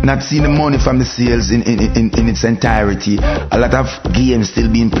not see the money from the sales in its entirety. A lot of games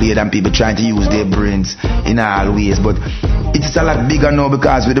still being played and people trying to use their brains in all ways. But it's a lot bigger now,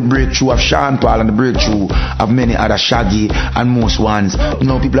 because with the breakthrough of Sean Paul and the breakthrough of many other Shaggy and most ones,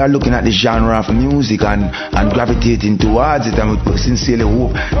 people are looking at the genre of music and gravitating towards it, and we sincerely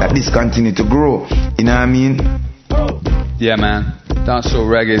hope that this continue to grow. You know what I mean? Yeah, man. Dancehall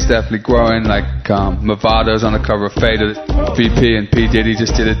reggae is definitely growing. Like Movado's on the cover of Fader. VP and P. Diddy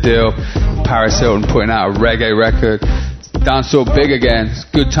just did a deal. Paris Hilton putting out a reggae record. Dancehall big again. It's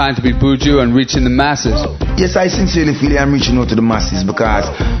a good time to be Buju and reaching the masses. Yes, I sincerely feel I'm reaching out to the masses, because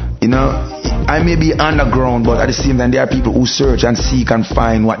I may be underground, but at the same time there are people who search and seek and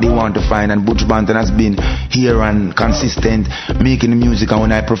find what they want to find, and Buju Banton has been here and consistent making the music, and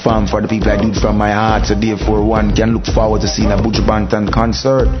when I perform for the people, I do it from my heart. So therefore one can look forward to seeing a Buju Banton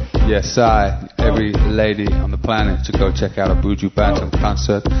concert. Yes, every lady on the planet to go check out a Buju Banton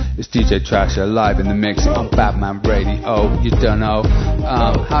concert. It's DJ Trasha live in the mix on Badman Radio. Oh, you don't know.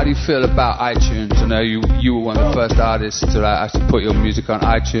 How do you feel about iTunes? I know you were one of the first artists to actually put your music on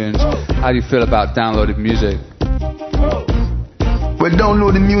iTunes. How do you feel about downloaded music? Well,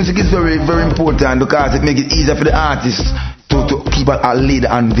 downloading music is very, very important, because it makes it easier for the artists to keep a lid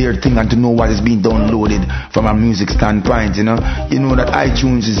on their thing and to know what is being downloaded from a music standpoint. You know that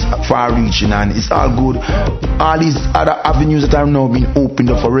iTunes is far-reaching and it's all good. All these other avenues that are now being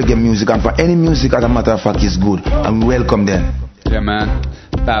opened up for reggae music and for any music, as a matter of fact, is good, and we welcome them. Yeah, man.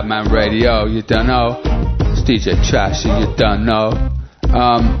 Badman Radio, you don't know. It's DJ Trasha, you don't know.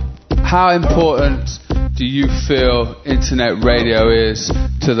 How important do you feel internet radio is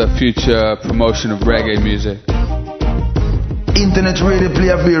to the future promotion of reggae music? Internet radio play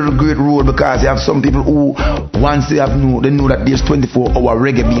a very great role, because you have some people who, once they know that there's 24-hour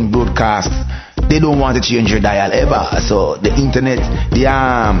reggae being broadcast they don't want to change your dial ever. So the internet,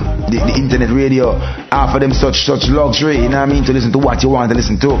 the internet radio offer them such luxury, you know what I mean, to listen to what you want to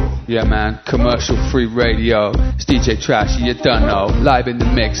listen to. Yeah, man, commercial free radio. It's DJ Trasha, you don't know. Live in the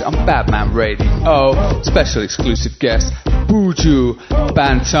mix on BADMAN Radio. Special exclusive guest, Buju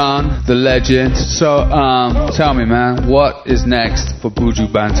Banton, the legend. So, tell me, man, what is next for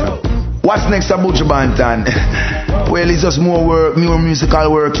Buju Banton? What's next for Buju Banton? Well, it's just more work, more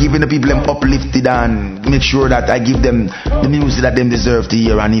musical work, keeping the people them uplifted and make sure that I give them the music that them deserve to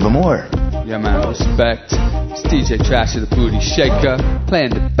hear and even more. Yeah, man, respect. It's DJ Trasha, the booty shaker,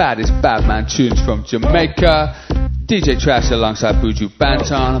 playing the baddest BADMAN tunes from Jamaica. DJ Trasha alongside Buju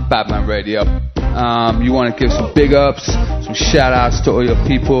Banton on BADMAN Radio. You want to give some big ups, some shout outs to all your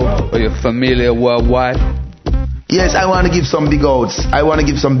people, or your familia worldwide? Yes, I want to give some big outs. I want to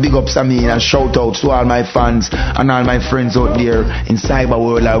give some big ups, and shout outs to all my fans and all my friends out there in cyber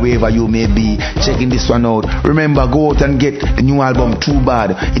world or wherever you may be checking this one out. Remember, go out and get the new album Too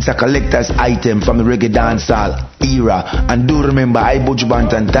Bad. It's a collector's item from the reggae dancehall era. And do remember, I Buju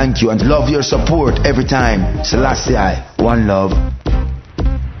Banton, thank you and love your support every time. Selassie, one love.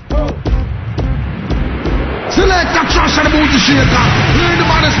 Select a Trasha Buju shaker. Hear the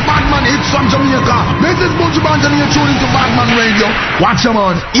baddest BADMAN hits from Jamaica. This is Buju Banton, you're tuning to BADMAN Radio. Watch them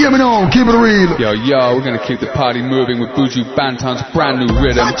on. Hear me now. Keep it real. Yo, we're gonna keep the party moving with Buju Banton's brand new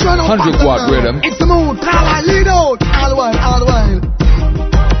rhythm, 100-watt rhythm. It's the mood. Lead out. All the while.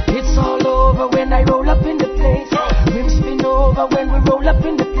 It's all over when I roll up in the place. Rims spin over when we roll up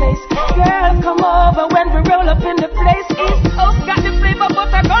in the place. Girls come over when we roll up in the place. East Coast got the flavor, but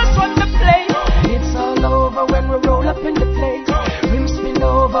I girls run the place. It's all over when we roll up in the place. Rims spin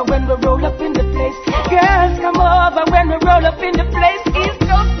over when we roll up in the place. Girls come over when we roll up in the place. East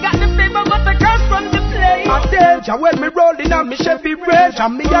Coast got the flavor, but the girls run the place. A danger when me rolling on me Chevy Ranger.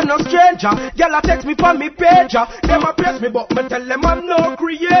 Me a no stranger. Y'all a text me from me pager. Them a praise me but me tell them I'm no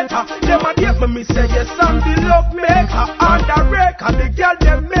creator. Them a date me say yes I'm the love maker. On the record the girl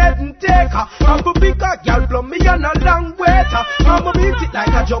them made and take her. I'm a bigger girl blow me on a long waiter. I'm a beat it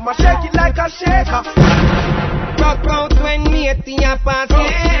like a drum, I shake it like a shaker. Rock out when me at the pass,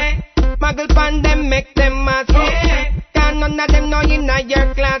 yeah. Muggle pan them make them mass, yeah. Can none of them know in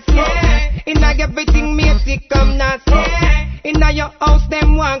your class, yeah. In everything me see come nas, yeah. In your house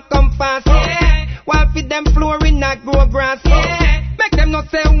them want come fast, yeah. While feed them floor in a grow grass, yeah. Make them not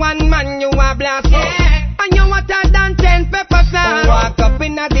say one man you a blast, yeah. And you hotter than 10 pepper sauce. Walk up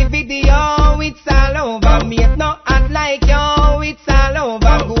in a the video, it's all over. Me it not act like yo, it's all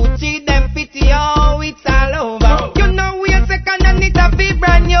over. Gucci them fitty, yo, it's all over. You know we a second and it a be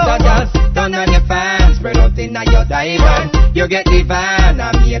brand new. So just turn on your fans, spread out in a your diamond. You get the van,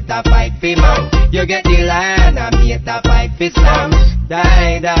 and me it a fight for man. You get the land, and me it a fight for slam.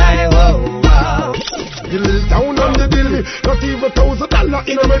 Die, whoa, wow. The little town on the dilly, not even $1,000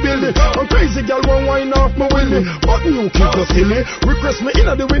 in my building. I'm crazy girl won't wind off my willy, but new kids are silly. Request me in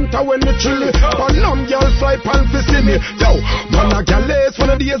the winter when me chilly. But numb girl fly pan to see me. Yo, man a girl lace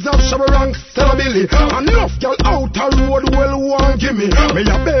when the days of Shabarang, Stella Billy. Enough girl out a road well one give me. Me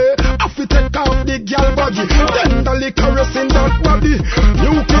a bay, I fi take off the girl buggy. Tenderly caressing that body.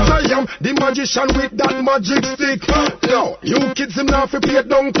 New kids I am, the magician with that magic stick. Yo, you kids him now fi play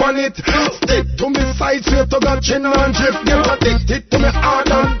down on it. Stick to me side, swear to God chin and drip. Get addicted to me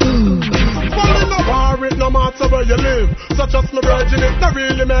hard and but me no worry, no matter where you live. So just me virgin, it no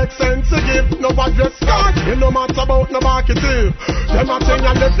really makes sense to give. No address card, it no matter about no marketing. Them a thing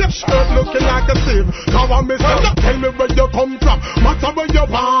and the zip shirt looking like a sieve. Now I miss them, tell me where you come from. Matter where you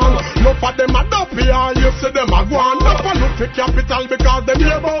born. No for them a dumpy, and you see them a go on. No for look for capital because them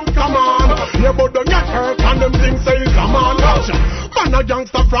hear about come on. Hear about them get hurt and them things say it's a man. Man a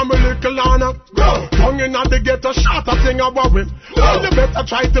gangster from a little honor. Tongue in the ghetto, shot a thing about it. Well, you better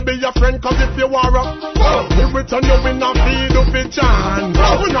try to be your friend, cause if you are a we return you in a feed up in John.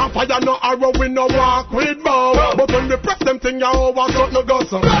 We not fire no arrow, we no walk with bow. But when we press them thing, you over something go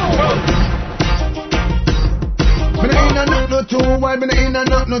so. Me no in a nothing too wild, me no in a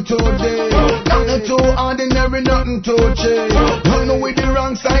nothing too day. Nothing too ordinary, nothing too cheap. Nothing with the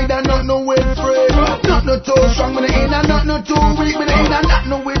wrong side and nothing with free. Nothing too strong, me no in a nothing too weak. Me no in a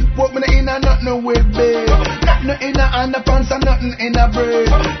nothing with pork, me no in a nothing with beef. Nothing in a underpants and nothing in a braid.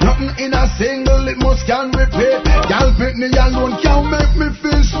 Nothing in a single, it must can repeat. Y'all pick me alone, can't make me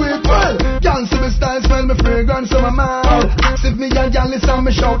feel sweet. Well, y'all see me style, smell me fragrance on my mind. Ask if me and y'all listen, me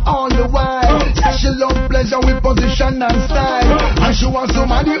shout all the while. She love pleasure with position and style, and she wants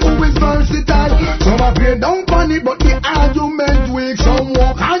somebody who is versatile. Some are paid down funny, but the argument weak. Some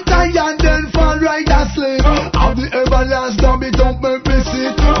walk and tie and then fall right asleep. Have the everlast, don't be don't make me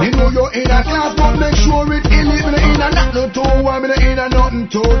sick. Me know you're in a class.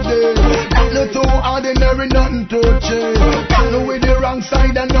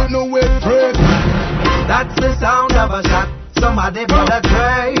 and nothing with friends. That's the sound of a shot. Somebody better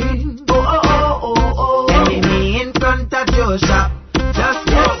train. Oh, oh, oh, oh, oh. Enemy in front of your shop. Just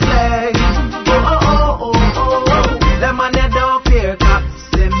get slain. Oh, oh, oh, oh, oh. Them and they don't fear cops.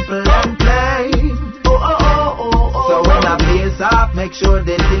 Simple and plain. Oh, oh, oh, oh, oh. So when I blaze off, make sure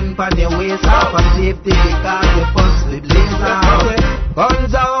they think on your waist off. And safety because you possibly blaze off.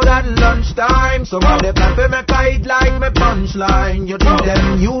 Guns out at lunchtime. Somebody plan to make a hit like me punchline. You think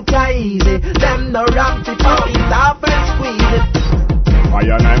them you easy. Them no rap to pop it off and squeeze it. I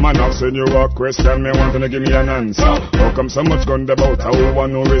and I'm an asking you a question, me wanting to give me an answer. How come so much gun about how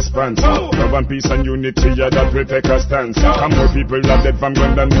one no response? Love and peace and unity, yeah, that will take a stance. Come more people are dead from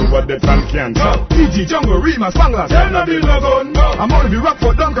gun than you are dead from cancer. PG, Jungle, Rima, Spanglers, them not build no gun. I'm only be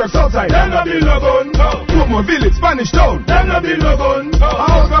Rockford, Dunkirk, Southside, them not build no gun. Portmore Village, Spanish Town, them not build no gun.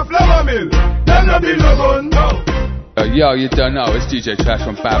 House of Flower Mill, them not build no gun. Yo, you don't know, it's DJ Trash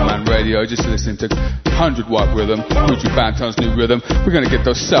on Batman Radio. Just listening to 100 watt rhythm, Buju Banton's new rhythm. We're gonna get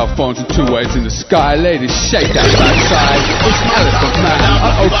those cell phones in two ways in the sky. Ladies, shake that backside. It's Elephant Man,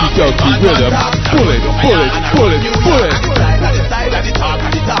 an okie dokie rhythm. Bullet, bullet, bullet, bullet.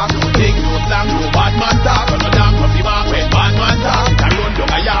 Badman talk, on the damn coffee bar when Badman talk. I run down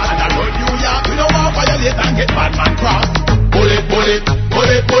a yard and I run New York. We don't want violate and get Badman cross. Bullet, bullet,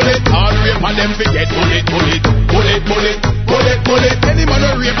 bullet, bullet. All rape and them forget bullet, bullet. Bullet, bullet, bullet, bullet. Any man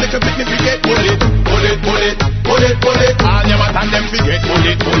who rape like a picnic forget bullet. Bullet, bullet, bullet, bullet. All your mat and them forget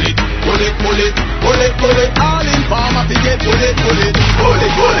bullet, bullet. Bullet, bullet, bullet, bullet. All in farmer forget bullet, bullet.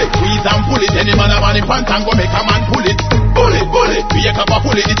 Bullet, bullet. Squeeze and pull it. Any man a man in front and go make a man pull it. Bullet, bullet. We a cup of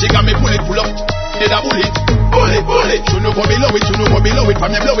pull it. The chicken me pull it, pull up. Did a bullet. Bullet, bullet. You know go below it, you know go below it.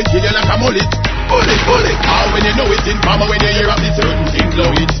 From you blow it, kill you like a mullet. Bullet, bullet. All when you know it in farmer when you hear of the certain thing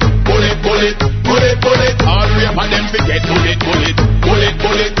blow it. Bullet, bullet, bullet, bullet. All rape and them forget bullet, bullet. Bullet,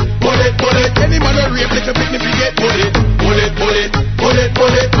 bullet, bullet, bullet. Any man who rape like a picnic forget bullet. Bullet, bullet, bullet,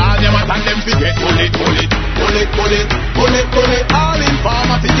 bullet. All them and them forget bullet, bullet. Bullet, bullet, bullet, bullet. All in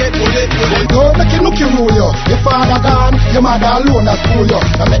farmer forget bullet, bullet. Don't make it look you rule you. Your father gone, your mother alone at school you.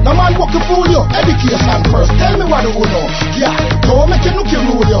 Now make no man walk you fool you. Education first. Tell me what you know. Yeah, don't make it look you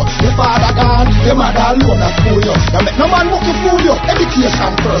rule you. Your father gone, your mother alone at school you. Now make no man walk you fool you.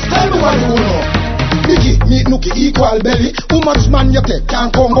 Education first. Tell me what you know. Biggie, meat nookie equal belly. How much man you take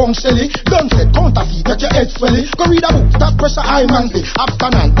can't come home silly. Don't say counterfeit, get your head swelly. Go read a book, stop pressure high man be.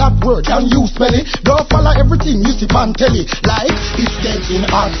 Abstinent, that word can you spell it. Don't follow everything you see on telly. Like, it's getting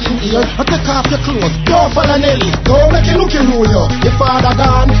hot in here. But take off your clothes, don't follow Nelly. Don't make it look you rule you. Your father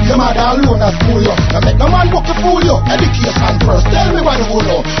gone, your mother alone at school you. Now make no man walk you fool you. Education first, tell me what you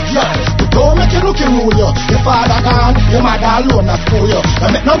know. Yeah, don't make it look you rule you. Your father gone, your mother alone at school you. Now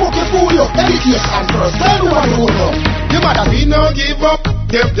make no walk you fool you. Education first, tell me what you know. Your mother we no give up.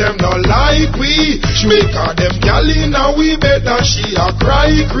 Them no like we. Make her them gal in a we better she a cry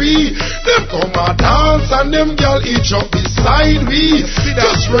cree. Them come a dance and them gal each up beside we.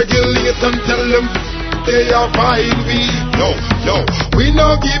 Just regulate and tell them they are fine we. No, no, we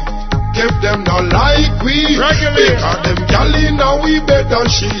no give them no like we. Make her them gal in a we better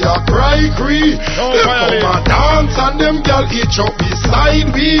she a cry cree. Them come a dance and them gal each up beside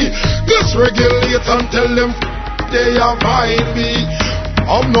we. Just regulate and tell them they are fine we.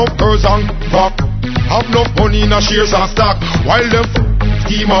 Have no girls and back. Have no money in a shares and stock. While them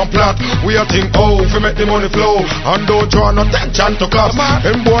scheme and plot, we a think oh, we make the money flow. And don't draw no attention to class.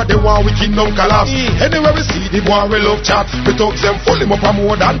 Them boy they want we kingdom collapse. Anywhere we see the boy we love chat. We talk them full him up and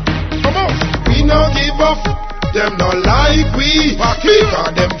more than. Come on. We no give up. Them no like we.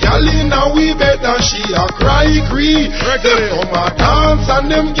 Because them gal in a we better she a cry cree. Them come a dance and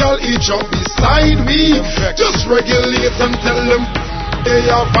them gal each up beside me. Just regulate and tell them they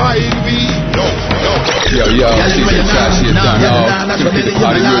are fine we. No, no. Yo, DJ Trash, you don't know. Gonna get the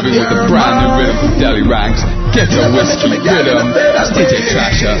party moving with the brand new rhythm from Deli Ranks. Get your whiskey rhythm. That's DJ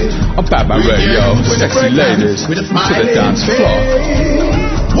Trasha on Batman Radio. Sexy ladies to the dance floor.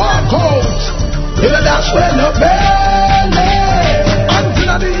 Walk out to the dance with no belly.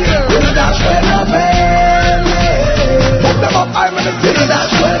 Until the year to the dance with no belly. Put them up, I'm in the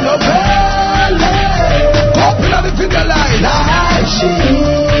dance with no belly. Open up the finger line. I see.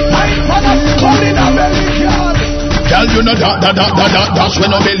 I'm calling a belly girl. Girl, you know that's when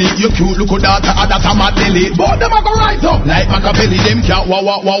no belly. You cute, look at that, that's a mad belly. But them a go rise up like Machiavelli. Them can't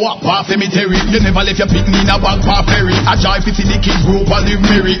walk past cemetery. You never left your picnic in a bag past ferry. A jive fit in the kid group and live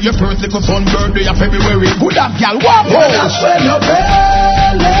merry. Your first little son birthday of February. Good up, girl, walk home. That's when no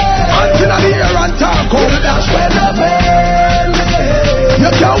belly. Until the year and talk home. That's when no belly. You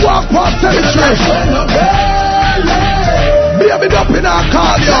can't walk past cemetery. That's when no belly. Baby, up in our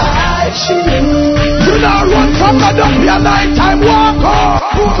call you. You not run from the dump, your nighttime walk up.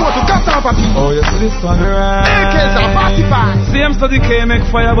 Oh, you see this one, right? AKs are 45. Same study K make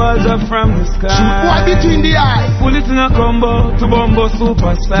fireballs up from the sky. Shoot boy between the eyes. Pull it in a combo to Bumbo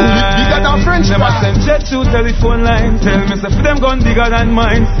Superstar. Pull it bigger than French fries. Never send jet to telephone line. Tell me if them gun bigger than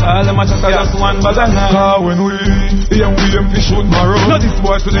mine. All them a shot just one bag of nine. When we aim fi shoot marrow. Now this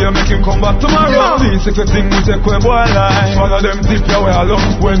boy today make him come back tomorrow. This is the thing we take away boy line. Follow them tip your way along.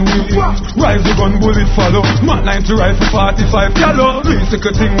 When we rise the gun bullet follow. Mat 90 rifle 45 yellow. This is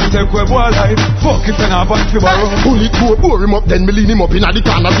the thing we take away boy line. Fuck if you not back to borrow. Pull it go, bore him up, then me lean him up in the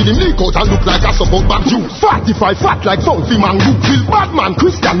corner. See him leak out and look like a support back juice. 45 fat like Southie Mango. Kill Badman,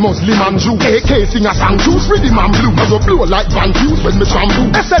 Christian, Muslim and Jew. AK sing a song, choose rhythm and blue. I go blow like Van Hughes when me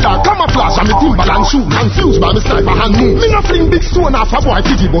shampoo. SLR camouflage and me Timberland shoe. Confused by me sniper hand move. Me no fling big stone off a boy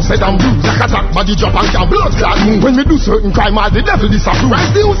piggy but said I'm blue. Like attack, body drop and can blood clot move. When me do certain crime, all the devil disapprove. I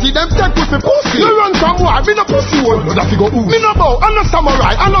still see them take with me pussy. You run from war, me no pussy hole. But I figure who? Me no bow, I'm no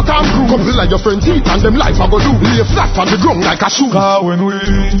samurai, I'm no Tom Cruise. Couple like your friends eat and them life I go do. Lay flat on the ground like a shoe. When we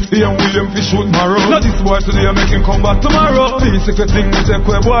aim fi shoot marrow. Now this boy today make him come back tomorrow. This is the thing we take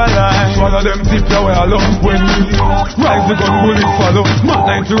away boy line. Follow them tip your way along. When we rise the gun bullet follow.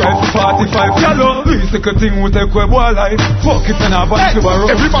 Mat 90 rifle 45 yellow. This is the thing we take away boy line. Fuck if you not back to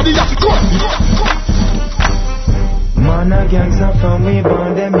borrow. Everybody has to go. Man a gangster from we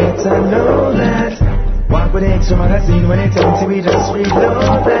born, them better know that. Walk with the extra magazine when it's empty, we just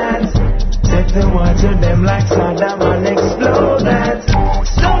reload that. Set the water them like Saddam and explode that.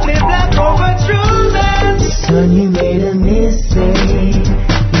 Slowly black overthrow that. Son, you made a mistake.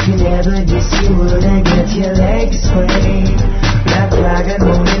 If you never diss, you wouldn't get your legs sprayed. Black flag and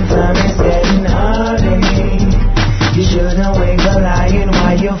moving from is getting heartache. You shouldn't wake a lion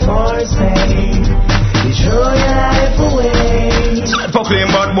while you're forsake. You throw your life away. For claim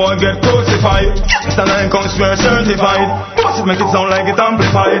bad boy get crucified. Stand and come swear certified. Must it make it sound like it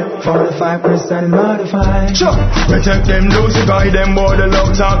amplified. 45% modified. Sure. Protect them Lucifer. Them boy the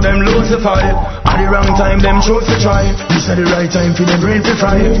love talk them Lucified. At the wrong time them chose to try. This is the right time for them brain to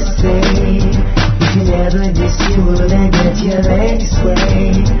fry. If you never diss, you wouldn't get your legs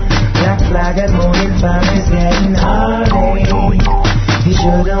sprayed. Black flag and moving fire is getting heartache. You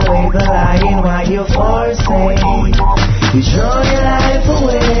shouldn't wave a lion while you're forsake. You throw your life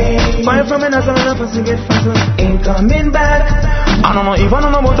away. Fire from an asshole and a get faster. Ain't coming back. I don't know if I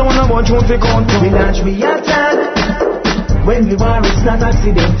don't know what you want to go to. We launch, we attack. When we war, it's not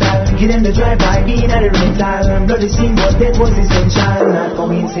accidental. Give them the drive-by, being at the rental. Bloody scene, but that was essential, not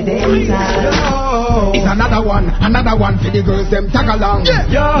coincidental. It's another one for the girls, them tag along.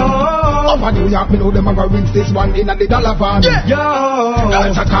 Yo, over New York, me know them a go rinse this one in a the dollar van. Yo,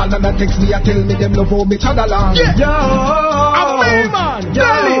 girls a call and a text me a tell me them love how me chug along. Yo, man,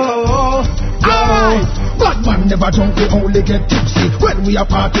 yo. Badman never drunk, we only get tipsy. When we a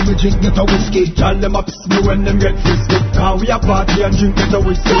party, we drink get a whiskey. Tell them up me when them get frisky. Cause we a party and drink get a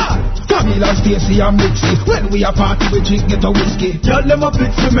whiskey. Camila, Stacy and Mixie. When we a party, we drink get a whiskey. Tell them up me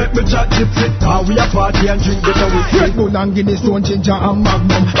make me chat gypsy. Cause we a party and drink get a whiskey. Red Bull and Guinness, Stone Ginger and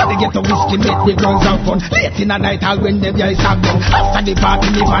Magnum. How they get a whiskey, make the girls have fun. Late in the night, I'll when them guys have down. After the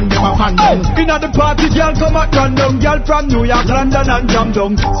party, live and them a fan down. Inna the party, girl come at random. Girl from New York, London and jam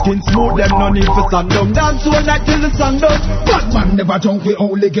down. Skin smooth, them no need for stand down. Dance all night till the sun down. Badman never drunk, we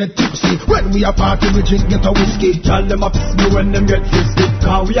only get tipsy. When we a party, we drink get a whiskey. Tell them up me when them get frisky.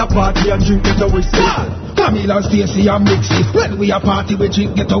 Cause we a party and drink get a whiskey. Camila, Stacy and Mixie. When we a party, we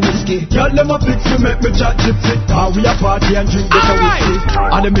drink get a whiskey. Tell them up me make me chat gypsy. Cause we a party and drink get a whiskey.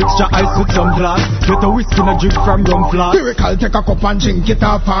 And the mixture ice with some glass. Get a whiskey and a drink from rum flask. Miracle take a cup and drink it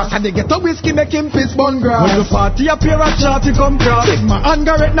off fast. And they get a whiskey, make him piss bun grass. When the party appear a charty come cross. Sigma and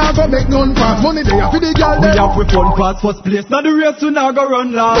Garrett now go make none pass. Money they have for the girl. We have with one pass first place. Now the race we now go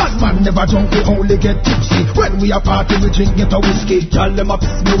run last. Badman never drunk, we only get tipsy. When we a party, we drink get a whiskey. Tell them up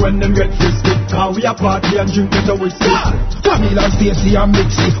me when them get frisky. Cause we a party and drink get a whiskey. Camila, Stacy and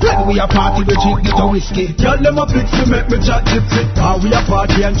Mixie. When we a party, we drink get a whiskey. Tell them up me make me chat gypsy. Cause we a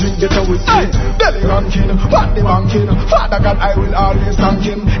party and drink get a whiskey. Belly ranking, fat the banking. Father God, I will always thank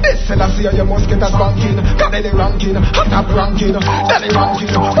him. This fella see you must get a spanking. God the ranking, hot up ranking. Belly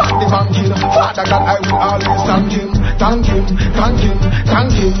ranking, fat the banking. Father God, I will always thank him. Thank him, thank him,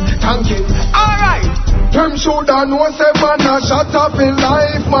 thank him, thank him. Alright. Them shoulda know say man a shot up in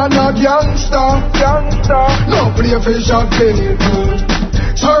life, man a gangster. No play for shot people.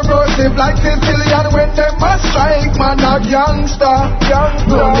 Servers Progressive like Sicilian when they must strike, man, a gangster.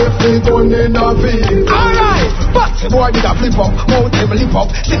 Don't lift it on in a field. Alright, but the boy did a flip up, mouth him lip up,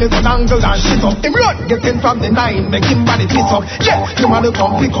 see me gun angle and shit up. Him run, getting from the 9, make him body twist up. Yeah, him a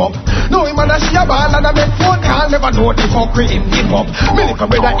come pick up. No, him a she a ball and a make phone call, never know the fuck with him keep up. Me little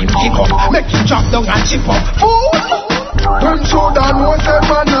brother him kick up, make him drop down and chip up. Fool! Them shoulda know say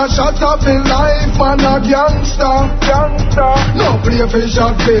man a shot up in life, man a gangster. No play for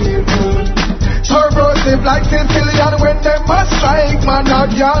shot people. Progressive like Sicilian when they must strike, man a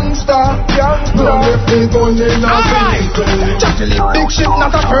gangster. Don't lift the gun in a vehicle. Jackie big shit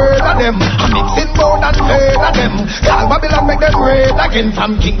not afraid of them. A mixing bone and paid of them. Call Babylon make them raid again.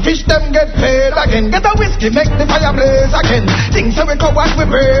 From Kingfish them get paid again. Get a whiskey make the fire blaze again. Things so we come watch we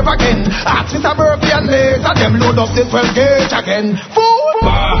brave again. Ask Mr. Murphy and laser them load up the 12 gauge again. Fool!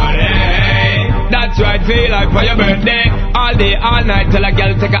 Party! That's right, feel like for your birthday. All day, all night, till a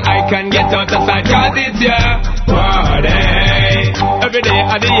girl take a hike and get out of sight. Cause it's your party. Every day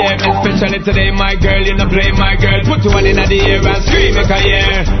of the year, especially today, my girl, you know play my girl. Put one in the air and scream make a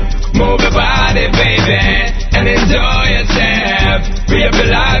year. Move your body, baby, and enjoy yourself. Free up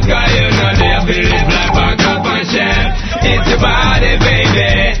your life, girl, you know they have to live life on top and chef. It's your body,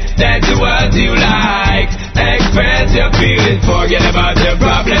 baby, that's what you like. Express your feelings, forget about your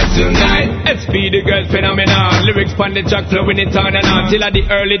problems tonight. SP the girls phenomenon, lyrics pon the track flowing it on and on. Till at the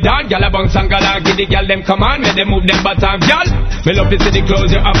early dawn, gyal a bounce and gyal a give the gyal them come on. Make them move them bottom, gyal. Me love to see the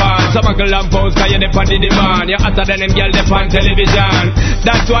clothes you have on. Some girl and pose 'cause you dep on the demand. You're hotter than them gyal dep on television.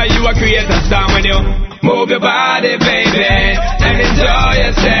 That's why you a creator star when you move your body, baby, and enjoy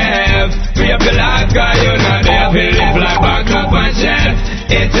yourself. Free up your life, 'cause you know they have to live like back up and chef.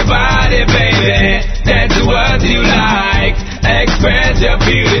 It's your body, baby, that's what you like. Express your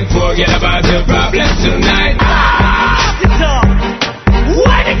feelings, forget about your problems tonight. It's up.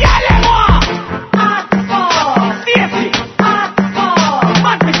 What the girl them want? Hardcore. Safety. Hardcore.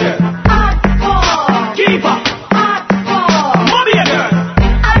 Badminton. Hardcore. Keeper. Hardcore. Mommy and girl.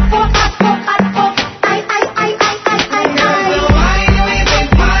 Hardcore.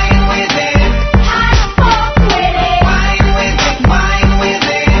 Wine with it. Hardcore with it. Wine with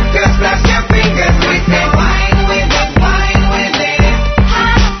it. Just flash your fingers with it. Wine with it. Hardcore with it.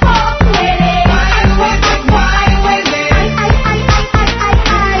 Wine with it.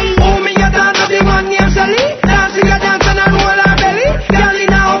 Oh, me a dance to the man named Sally. Dancing a dance and a roll her belly. Girl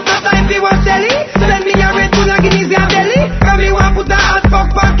in a house, no time for what Sally. Send me a Red Bull and Guinness and belly. Cause me want put a hot fuck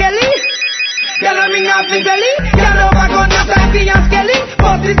for Kelly. Girl a ring off me belly. Girl over gun, no time for your skelly.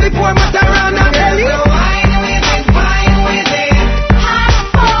 But this before my around and belly. Wine with it.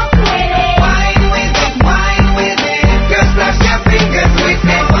 Hardcore with it. Wine with it. Just flash your fingers with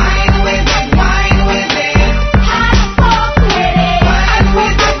it. Wine with it. Hardcore with it.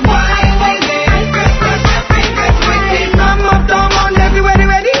 Wine with it. Just flash your fingers with it. Come up, down, on, everywhere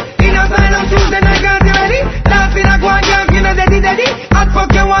ready. In a sign of Tuesday night, girls you ready. Dancing like one girl, you know daddy. Hot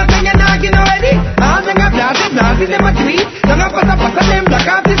fuck you want and you're not, you know ready. All them a blast it, them a tweet. Don't a pass them block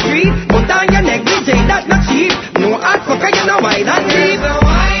off the street. Put on your neck, DJ, that's not cheap. No hot fucker, you know why that cheap.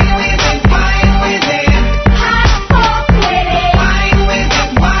 Wine with it. Hardcore with it.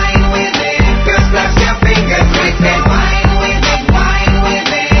 Wine with it. Just flash your fingers with it. Wine with it.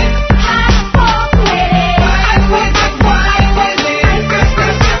 Hardcore with it. Wine with it. Just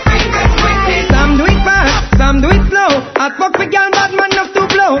flash your fingers with it. Some do it fast, some do it slow. Hot fuck for girl, bad man enough to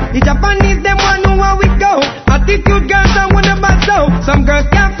blow. The Japanese them want know where we go. Attitude girls don't want a bad soul. Some girls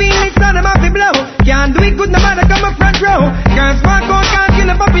can't feel it, so them have to blow. Can't do it good, no matter come a front row. Girls walk out, can't kill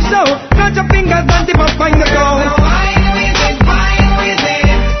a puppy show. Touch your fingers and tip up on the go. Wine with it. Hardcore with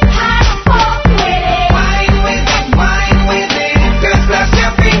it. Wine with it. Just flash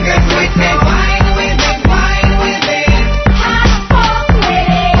your fingers with it. Wine with it. Hardcore with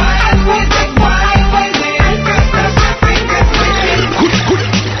it. Wine with it. Just flash your fingers with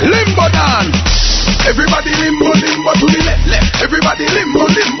it. Limbo dance. Everybody limbo to the left. Everybody limbo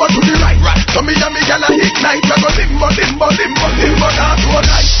to the right. So me and me gyal a ignite. We go limbo dance all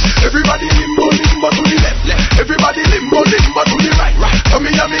night. Everybody limbo to the left. Everybody limbo to the right. So me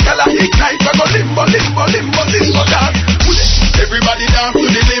and me gyal a ignite. We go limbo dance. Everybody dance to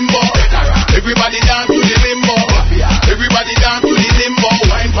the limbo. Everybody dance to the limbo. Everybody dance to the limbo.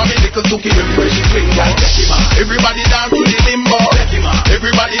 Wine for me little Tuki when she swing that. Everybody dance to the limbo.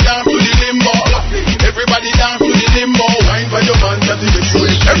 Everybody dance to the limbo. Everybody dance to the limbo. Wine for your man that is the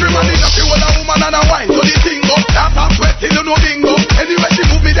everybody got you want a woman and a wine. So the thing go. Dance and sweat till you know bingo. Anyway she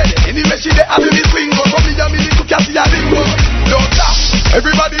move me dead. Anyway she there have me swing go. From me and me little catty a limbo. Don't stop.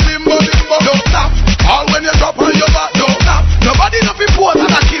 Everybody limbo. Don't stop. All when you drop on your back. Don't stop. Nobody nothing pose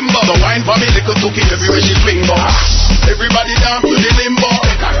and a kimbo. So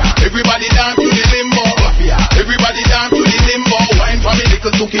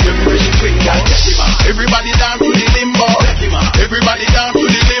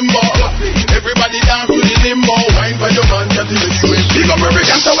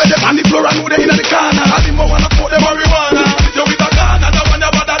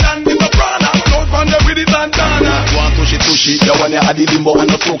at the limbo and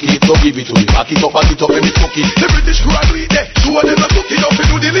not soak it. So give it to me, back it up, let me cook it. The British crew are doing it, two of them not took it up.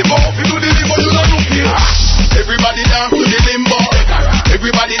 If you do the limbo, you not look it. Everybody dance to the limbo.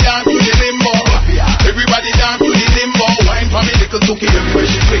 Everybody dance to the limbo. Everybody dance to the limbo. Wine for me little Tuki everywhere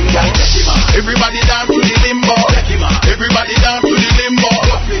she swing. Everybody dance to the limbo. Everybody dance to the limbo.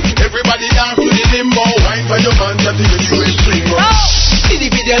 Everybody dance to the limbo. Wine for your man that you swing. See the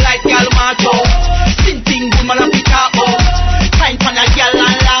video like gal macho. Sing thing good man up it up. Time for a gal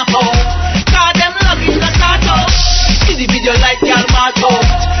and laugh. Cause them love it like tato. See the video like gal macho.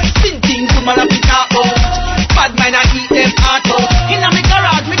 Sing thing good man up it up. Bad man I eat them auto. Inna me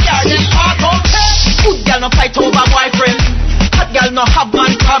garage me car them park out. Good gal no fight over boyfriend. Hot gal no have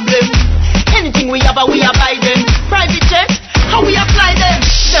man problem. Anything we have we buy them. Private jet, how we apply them.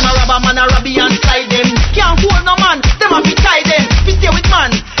 Them a robber man a robby and slide them. Can't hold no man, them a fi tie them. Fi stay with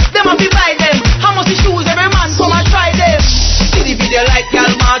man, them a fi buy them. How much the shoes every man come and try them. See the video like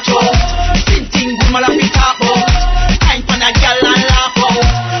gal macho. Sing thing good man a fi talk about. Time for a gal and laugh out.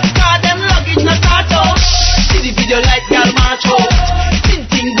 Cause them luggage no start out. See the video like gal macho. Sing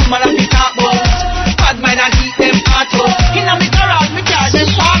thing good man a fi talk about. Bad mind a heat them auto. Inna me garage me car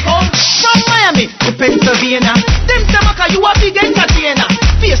them park out. From Miami to Pennsylvania, them say maka you a big entertainer.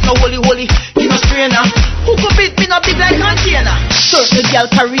 Face no holy, you no strainer. Who could beat me no big like container? Certain girl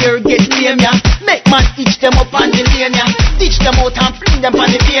career get lame ya. Make man itch them up on the lane ya. Teach them out and fling them on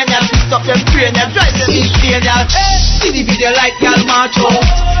the pain ya. Twist up them brain ya, drive them insane ya. See the video like gal macho.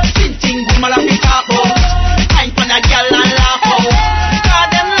 Sing thing good man a fi talk about. Time for a gal and laugh out. Cause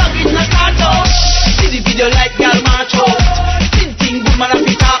them luggage no start out. See the video like gal macho. Sing thing good man a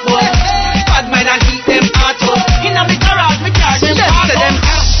fi talk about. Bad mind a heat them auto. Inna me garage me car them park out.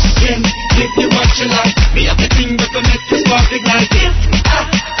 If you what you like, me have the thing that will make you spark ignite.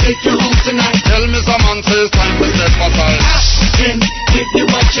 Take you home tonight. Tell me some answers, time to step aside. If you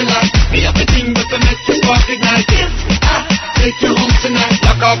what you like, me have the thing that will make you spark ignite. Take you home tonight.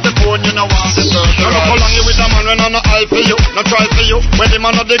 Lock off the phone, you know want to search. Now look how long you with a man when I'm not eye for you. Not try for you, when the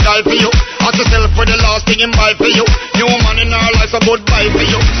man not the guy for you. Ask yourself for the last thing him buy for you. New man in our life, so goodbye for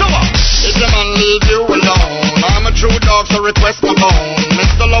you. So what? If the man leave you alone, I'm a true dog, so request my bone.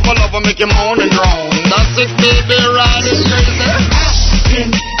 Mr. Lover, make him moan and groan. That's it, baby, riding crazy.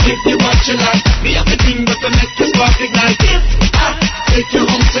 If you what you like, me have the thing that will make you spark ignite. Take you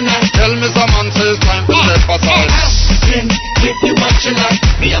home tonight. Tell me some answers, time to step aside. If you what you like,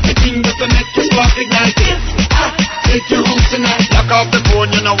 me have the thing that will make you spark ignite. Take you home tonight. Lock off the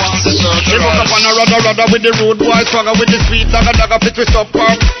phone, you know want to search. She hook up on a rudder with the rude boy swagger, with the sweet dagger fit twist up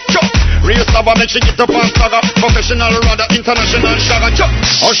her. Real stabber make she get up and stagger. Professional rudder, international shagger.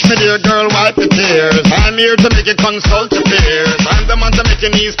 Hush me dear girl, wipe the tears. I'm here to make you consult your peers. I'm the man to make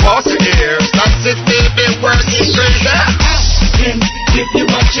your knees pass your ears. That's it, baby, working crazy. If you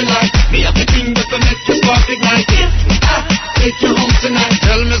what you like, me have the thing that will make you spark ignite. Take you home tonight.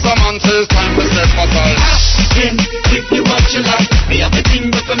 Tell me some answers, time to step aside. If you what you like, me have the thing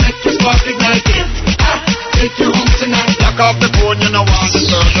that will make you spark ignite. Take you home tonight. Lock off the phone, you know want to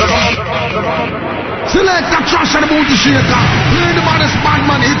search around. Select the Trasha Buju shaker. Play the baddest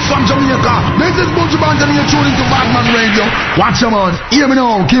Badman hits from Jamaica. This is Buju Banton and you're tuning to Badman Radio. Watch your man. Hear me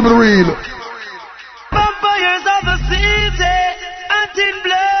now. Keep it real. Vampires of the city, hunting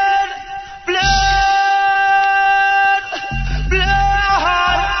blood.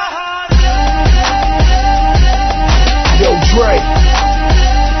 Yo, Dre.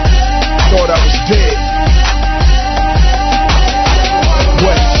 Thought I was dead.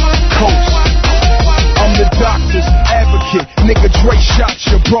 West Coast. I'm the doctor's advocate. Nigga, Dre shot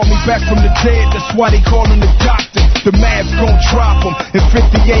you. Brought me back from the dead. That's why they call him the doctor. The mask gon' drop him. If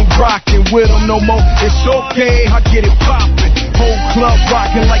 50 ain't rockin' with him no more, it's okay, I get it poppin'. Whole club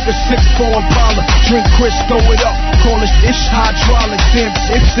rockin' like a 6'4 Impala. Drink Chris, throw it up. Call this ish hydraulic. Then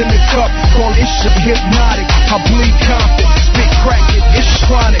it's in the cup. Call this shit hypnotic. I bleed confident. Spit crackin', it's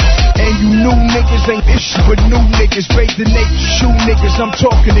chronic. And you new niggas ain't ish, but new niggas. Bathe the naked shoe niggas. I'm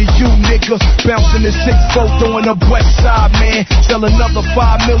talking to you, nigga. Bouncing the 6'4, throwing up West Side, man. Sell another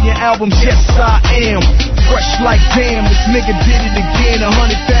 5 million albums, yes I am. Fresh like damn, this nigga did it again.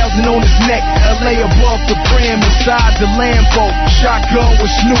 100,000 on his neck, LA above the brim, inside the Lambo. Shotgun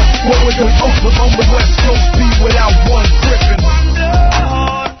with Snoop, what would the on the West Coast be without one gripping?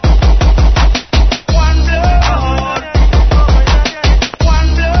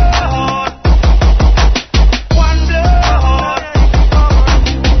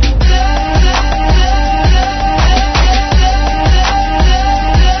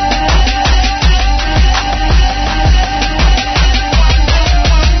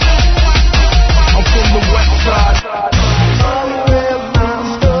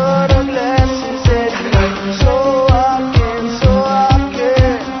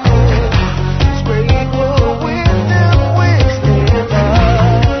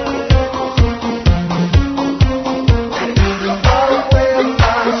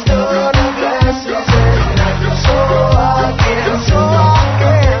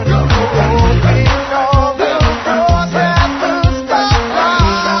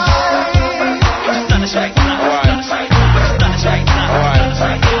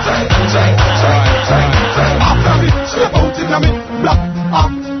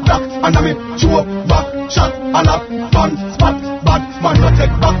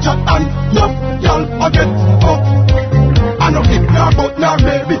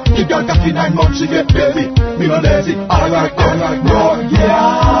 she get busy. Me no lazy, alright, road,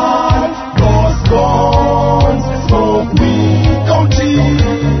 yeah. Ghost guns, smoke weed, don't cheat.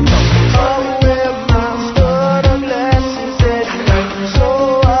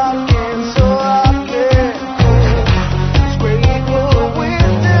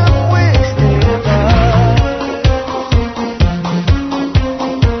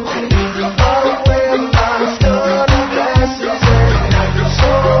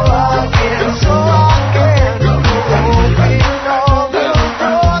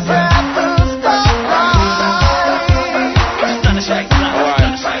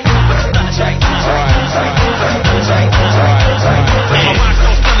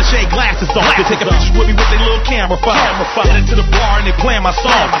 They take a picture with me with their little camera phone. Get into the bar and they playing my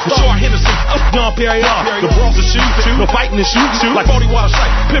song. The Short Henderson, Don Perignon. The brawls are shoot, no fighting and shoot. Like 40 water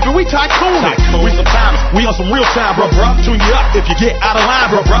strike. Pimpin', we tycoonin'. We some timers, we on some real time, bruh. Tune you up if you get out of line,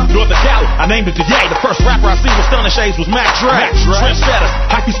 bruh. North of Cali, I named it the Yay. The first rapper I seen with Stunning Shades was Mac Dre. Trendsetters,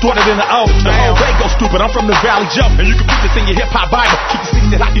 hype he started in the O. The whole way go stupid, I'm from the Valley Joe. And you can put this in your hip hop Bible. Keep the season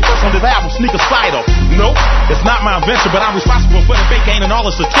that hype first on this album, Sneaker Spider. Nope, it's not my invention, but I'm responsible for the bait gaining all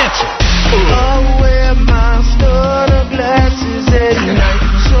its attention. I wear my stutter glasses at night,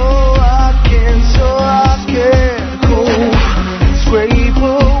 so I can go scrape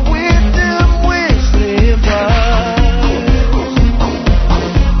with them whistling by.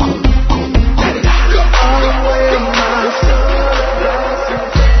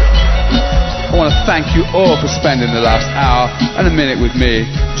 I want to thank you all for spending the last hour and a minute with me,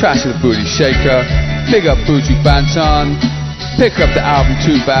 Trasha the Booty Shaker. Big up Buju Banton. Pick up the album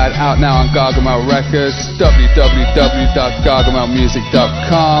Too Bad, out now on Gargamel Records,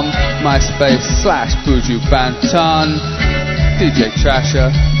 www.gargamelmusic.com, MySpace/Buju Banton, DJ Trasha,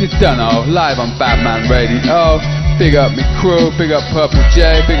 you don't know, live on Badman Radio. Big up me crew, big up Purple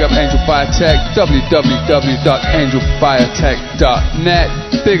J, big up Angel Biotech, www.angelbiotech.net.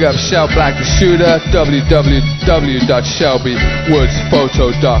 Big up Shell Black the Shooter,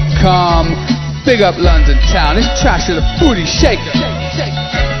 www.shelbywoodsPhoto.com. Big up London town, it's Trasha the Booty Shaker.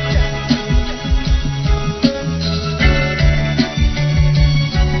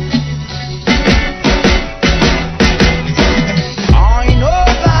 I know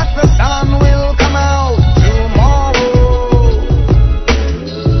that the sun will come out tomorrow.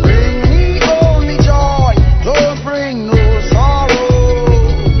 Bring me only joy, don't bring no sorrow.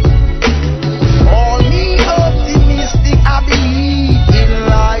 Call me optimistic, I believe in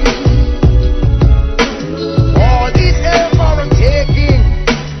life. All this air for a taking,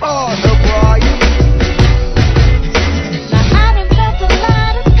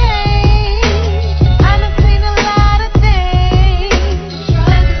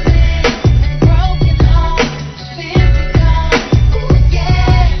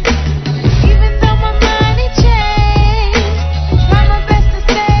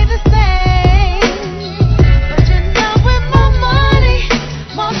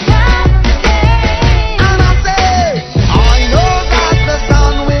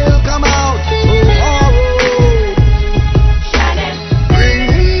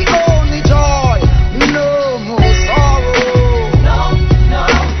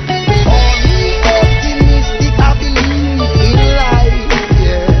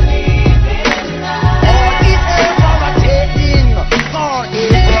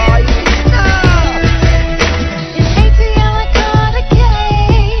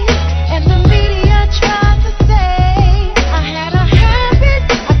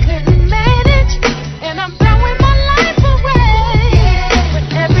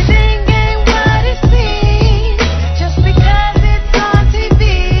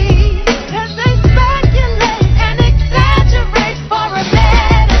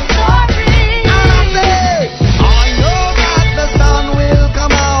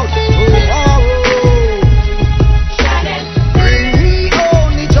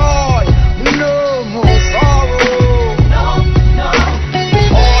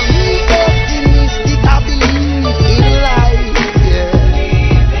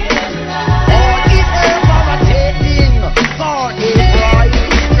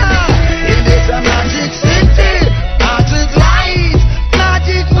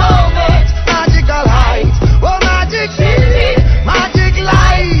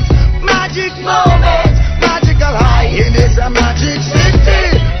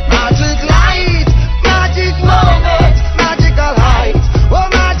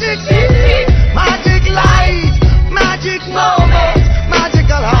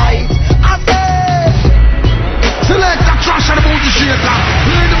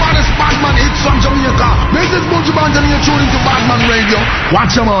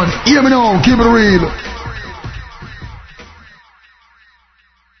 Come on, hear me now, keep it real.